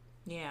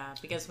 Yeah,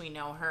 because we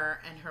know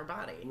her and her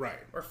body. Right.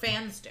 Or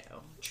fans do.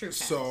 True fans.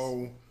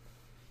 So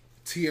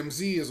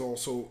TMZ is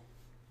also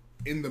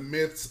in the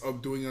midst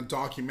of doing a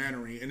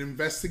documentary, an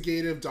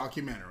investigative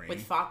documentary.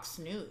 With Fox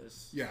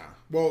News. Yeah.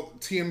 Well,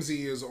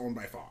 TMZ is owned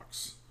by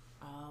Fox.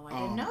 Oh,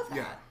 I didn't know that.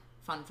 Yeah.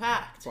 Fun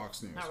fact.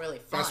 Fox News. Not really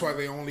fun. That's why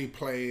they only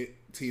play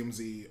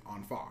TMZ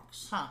on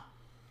Fox. Huh.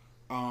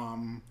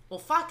 Well,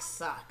 Fox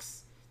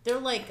sucks. They're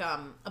like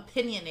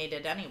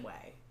opinionated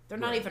anyway. They're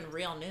not even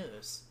real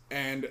news.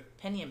 And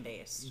opinion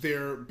based.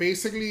 They're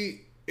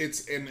basically,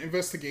 it's an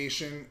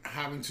investigation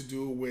having to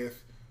do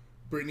with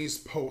Britney's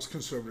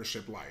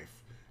post-conservatorship life.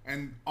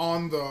 And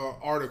on the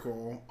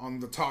article, on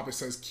the top, it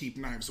says, keep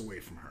knives away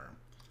from her.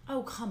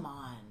 Oh, come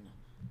on.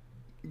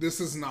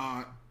 This is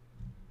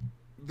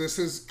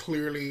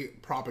clearly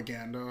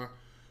propaganda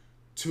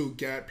to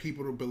get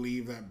people to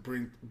believe that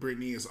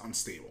Britney is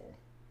unstable.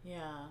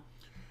 Yeah.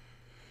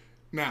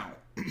 Now,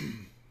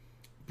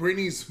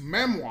 Britney's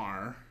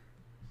memoir,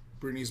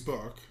 Britney's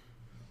book,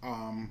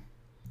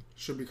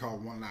 should be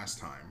called One Last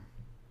Time.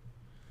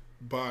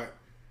 But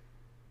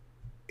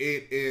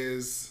it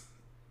is...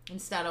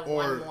 Instead of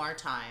one more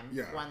time,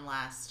 one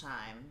last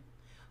time.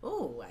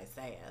 Ooh,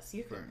 Isaiah,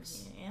 you can.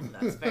 Yeah,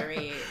 that's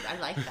very. I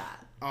like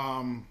that.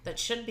 That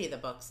should be the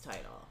book's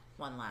title.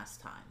 One Last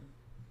Time.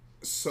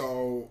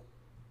 So,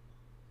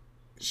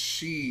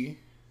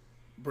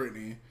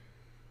 Britney,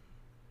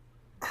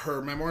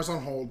 her memoir's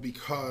on hold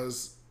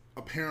because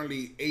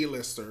apparently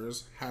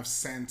A-listers have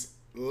sent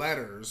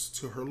letters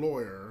to her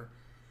lawyer,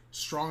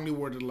 strongly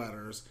worded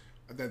letters,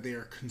 that they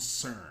are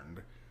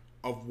concerned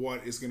of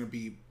what is going to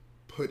be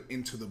put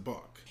into the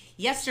book.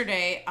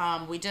 Yesterday,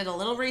 we did a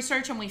little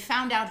research and we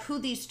found out who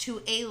these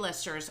two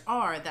A-listers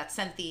are that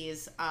sent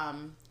these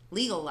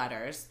legal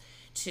letters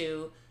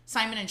to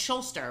Simon &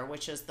 Schuster,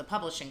 which is the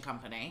publishing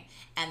company,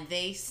 and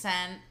they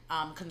sent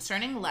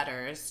concerning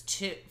letters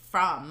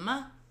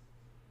from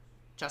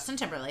Justin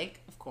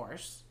Timberlake, of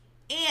course,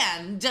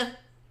 and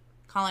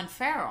Colin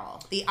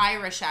Farrell, the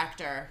Irish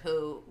actor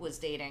who was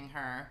dating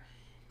her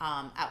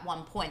at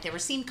one point. They were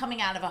seen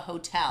coming out of a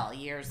hotel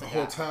years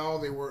ago.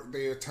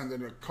 They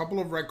attended a couple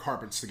of red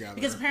carpets together.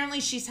 Because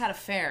apparently she's had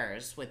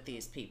affairs with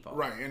these people.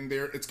 Right, and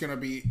it's going to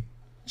be...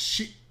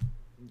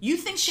 You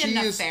think she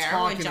had an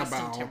affair with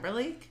Justin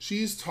Timberlake?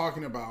 She's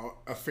talking about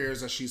affairs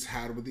that she's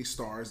had with these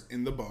stars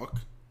in the book,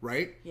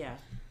 right? Yeah.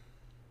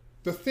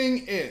 The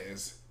thing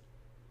is,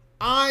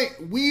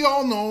 we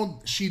all know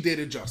she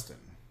dated Justin.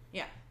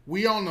 Yeah.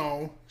 We all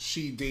know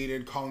she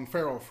dated Colin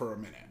Farrell for a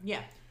minute.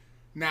 Yeah.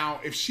 Now,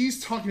 if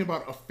she's talking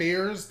about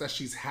affairs that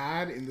she's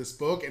had in this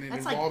book and it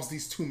involves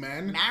these two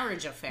men...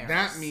 Marriage affairs.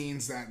 That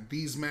means that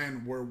these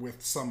men were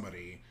with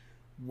somebody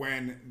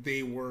when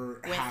they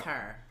were... With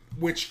her.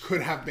 Which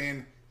could have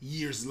been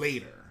years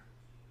later.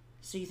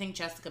 So you think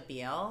Jessica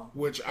Biel?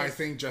 I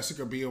think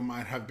Jessica Biel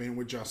might have been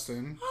with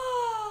Justin.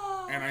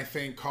 And I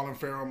think Colin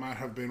Farrell might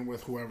have been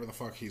with whoever the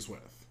fuck he's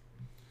with.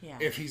 Yeah.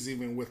 If he's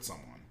even with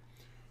someone.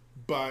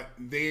 But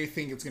they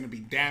think it's going to be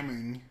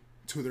damning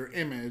to their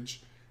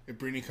image if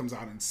Britney comes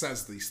out and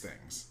says these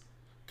things.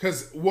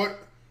 Because what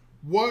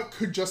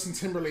could Justin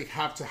Timberlake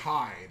have to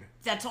hide?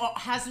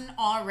 Hasn't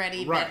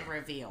already been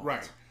revealed.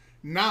 Right.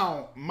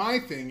 Now, my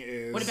thing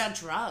is... What about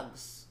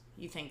drugs?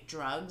 You think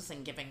drugs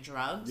and giving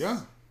drugs? Yeah.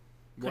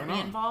 Why could not?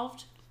 Be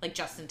involved? Like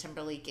Justin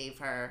Timberlake gave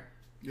her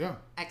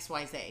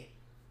XYZ.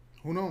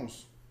 Who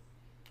knows?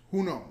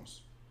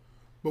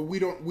 But we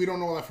don't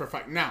know that for a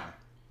fact. Now,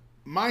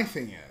 my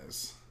thing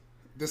is,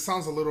 this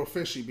sounds a little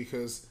fishy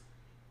because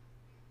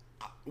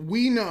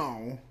we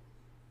know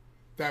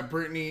that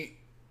Britney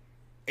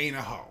ain't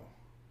a hoe.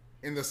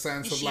 In the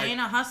sense of she ain't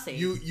a hussy.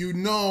 You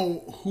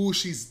know who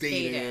she's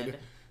dated.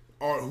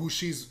 Or who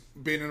she's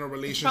been in a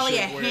relationship with.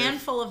 Probably a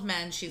handful of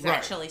men she's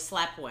actually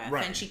slept with.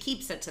 And she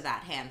keeps it to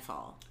that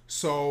handful.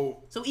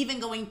 So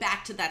even going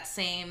back to that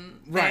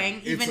same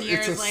thing, even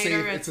years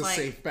later, it's a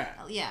safe bet.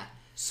 Yeah.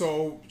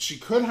 So she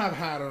could have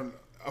had an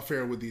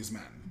affair with these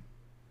men.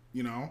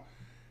 You know?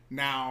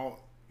 Now,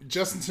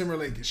 Justin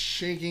Timberlake is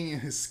shaking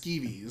in his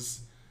skeevies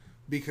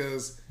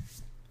because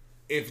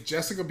if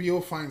Jessica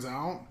Biel finds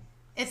out...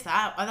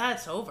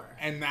 That's over.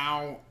 And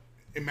now,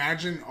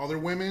 imagine other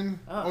women.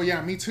 Oh yeah,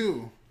 me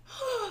too.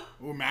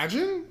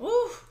 Imagine?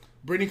 Oof.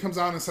 Britney comes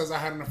out and says, I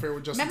had an affair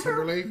with Justin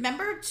Timberlake.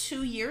 Remember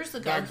 2 years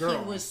ago,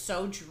 he was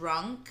so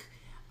drunk,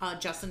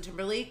 Justin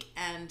Timberlake,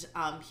 and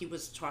he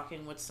was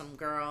talking with some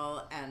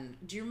girl, and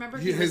do you remember?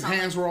 His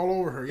hands were all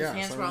over her, His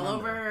hands were all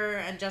over her,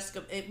 and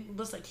Jessica, it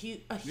was like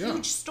a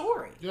huge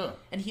story. Yeah.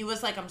 And he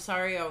was like, I'm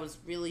sorry, I was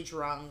really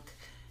drunk,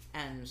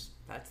 and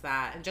that's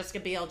that. And Jessica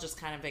Biel just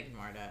kind of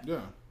ignored it.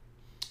 Yeah.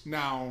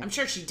 Now... I'm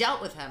sure she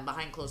dealt with him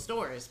behind closed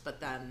doors, but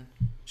then...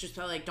 Just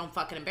felt like, don't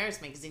fucking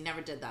embarrass me, because he never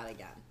did that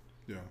again.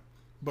 Yeah.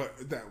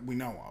 But that we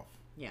know of.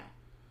 Yeah.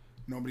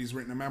 Nobody's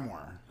written a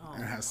memoir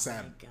and has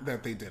said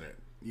that they did it,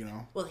 you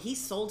know? Well, he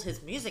sold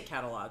his music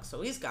catalog,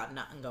 so he's got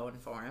nothing going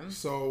for him.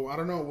 So, I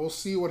don't know. We'll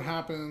see what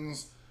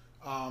happens.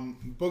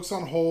 Books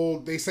on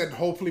hold. They said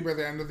hopefully by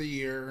the end of the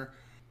year.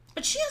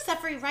 But she has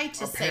every right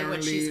to say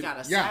what she's got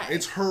to say. Yeah,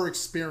 it's her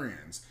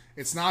experience.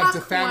 It's not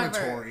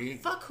defamatory.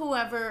 Fuck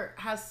whoever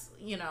has,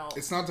 you know.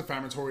 It's not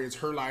defamatory. It's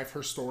her life,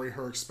 her story,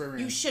 her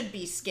experience. You should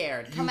be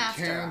scared. Come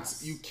after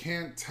us. You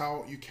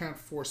can't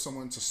force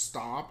someone to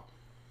stop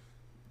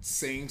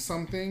saying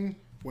something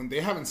when they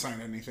haven't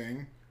signed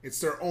anything.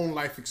 It's their own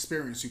life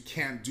experience. You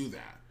can't do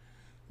that.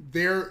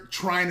 They're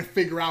trying to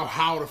figure out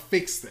how to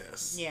fix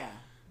this. Yeah.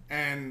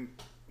 And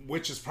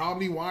which is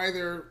probably why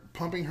they're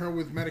pumping her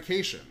with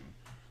medication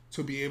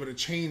to be able to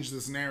change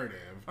this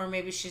narrative. Or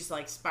maybe she's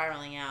like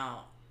spiraling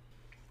out.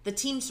 The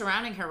team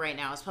surrounding her right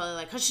now is probably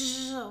like,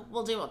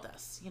 we'll deal with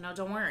this. You know,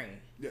 don't worry.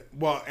 Yeah,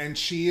 well, and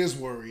she is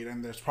worried,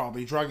 and there's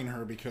probably drugging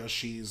her because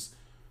she's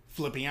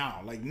flipping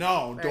out. Like,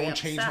 no, Very don't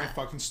upset. change my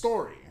fucking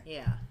story.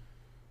 Yeah.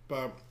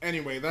 But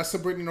anyway, that's the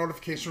Britney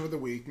notification of the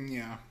week, and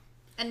yeah.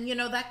 And, you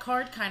know, that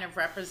card kind of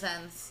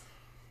represents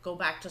go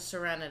back to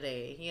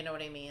serenity. You know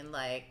what I mean?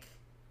 Like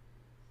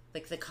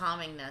the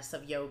calmingness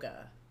of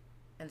yoga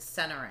and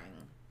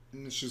centering.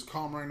 And she's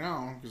calm right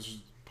now because she's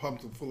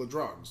pumped full of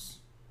drugs.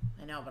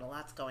 I know, but a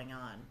lot's going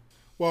on.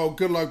 Well,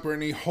 good luck,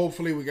 Brittany.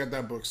 Hopefully we get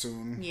that book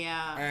soon.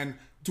 Yeah. And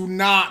do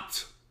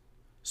not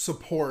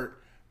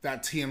support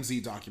that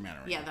TMZ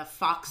documentary. Yeah, the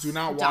Fox Do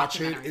not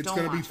watch it. It's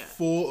going to be it.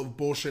 full of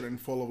bullshit and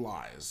full of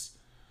lies.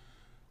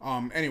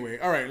 Anyway,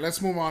 all right,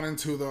 let's move on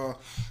into the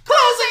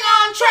closing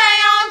entree.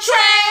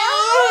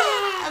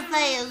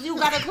 You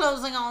got a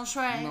closing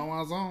entree. No,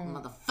 I don't.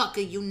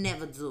 Motherfucker, you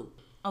never do.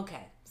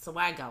 Okay, so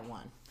I got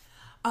one.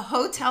 A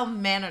hotel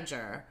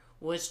manager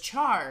was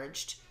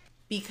charged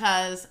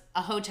because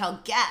a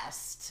hotel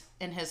guest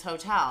in his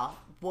hotel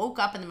woke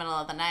up in the middle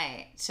of the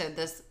night to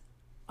this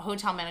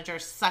hotel manager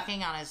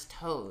sucking on his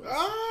toes.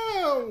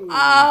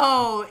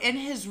 Oh, in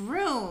his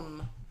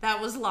room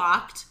that was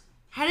locked.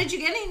 How did you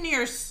get in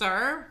here,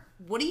 sir?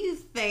 What do you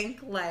think?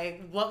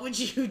 Like, what would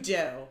you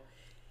do?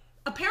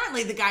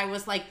 Apparently, the guy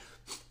was like,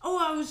 oh,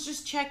 I was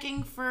just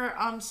checking for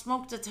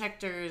smoke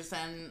detectors,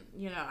 and,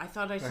 you know, I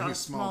thought I saw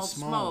small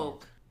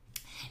smoke.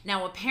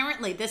 Now,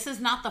 apparently, this is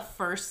not the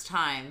first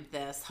time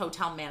this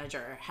hotel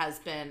manager has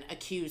been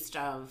accused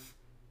of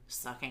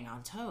sucking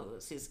on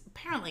toes. He's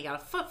apparently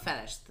got a foot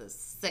fetish, this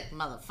sick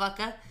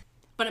motherfucker.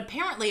 But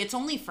apparently, it's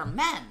only for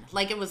men.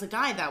 Like, it was a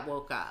guy that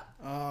woke up.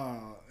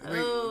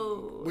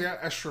 We got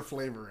extra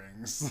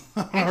flavorings.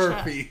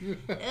 Extra. Feet.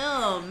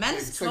 Ew,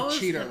 men's it's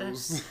toes. Like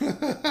Cheetos.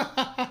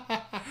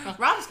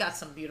 Rob's got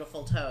some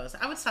beautiful toes.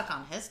 I would suck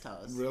on his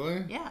toes.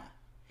 Really? Yeah.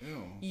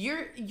 Ew.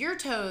 Your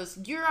toes,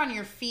 you're on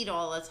your feet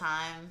all the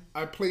time.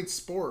 I played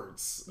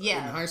sports in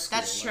high school.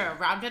 That's true.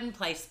 Rob didn't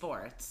play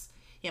sports.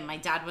 Yeah, my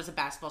dad was a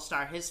basketball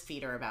star. His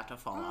feet are about to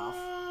fall off.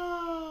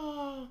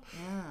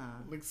 Yeah.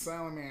 Like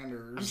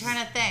salamanders. I'm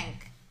trying to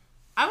think.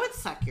 I would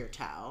suck your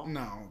toe.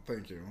 No,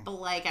 thank you. But,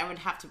 like, I would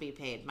have to be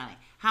paid money.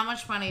 How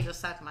much money to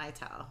suck my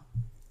toe?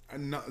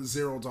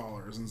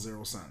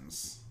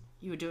 $0.00.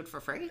 You would do it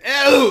for free?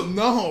 Ew,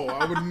 no,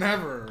 I would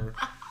never.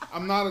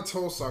 I'm not a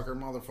toe sucker,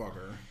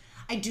 motherfucker.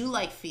 I do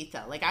like feet,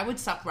 though. Like, I would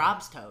suck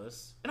Rob's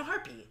toes in a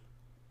heartbeat.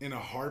 In a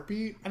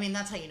heartbeat? I mean,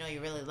 that's how you know you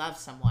really love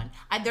someone.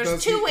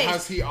 There's two ways.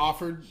 Has he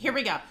offered? Here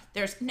we go.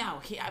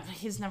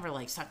 He's never,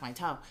 like, sucked my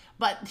toe.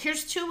 But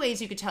here's two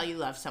ways you could tell you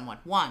love someone.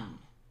 One,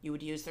 you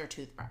would use their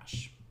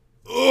toothbrush.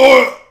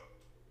 Ugh!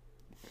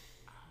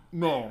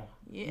 No.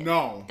 Yeah.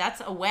 No.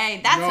 That's a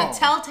way. That's a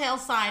telltale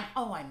sign.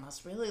 Oh, I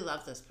must really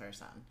love this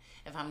person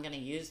if I'm going to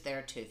use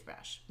their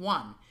toothbrush.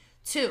 One.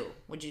 Two,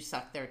 would you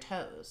suck their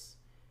toes?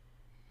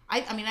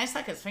 I mean, I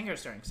suck his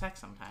fingers during sex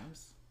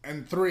sometimes.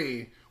 And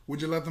three,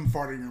 would you let them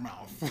fart in your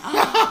mouth?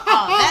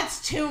 Oh,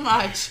 that's too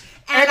much.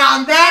 And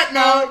on that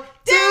note,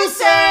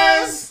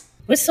 deuces!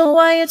 Whistle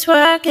while you're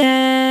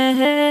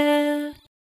twerking.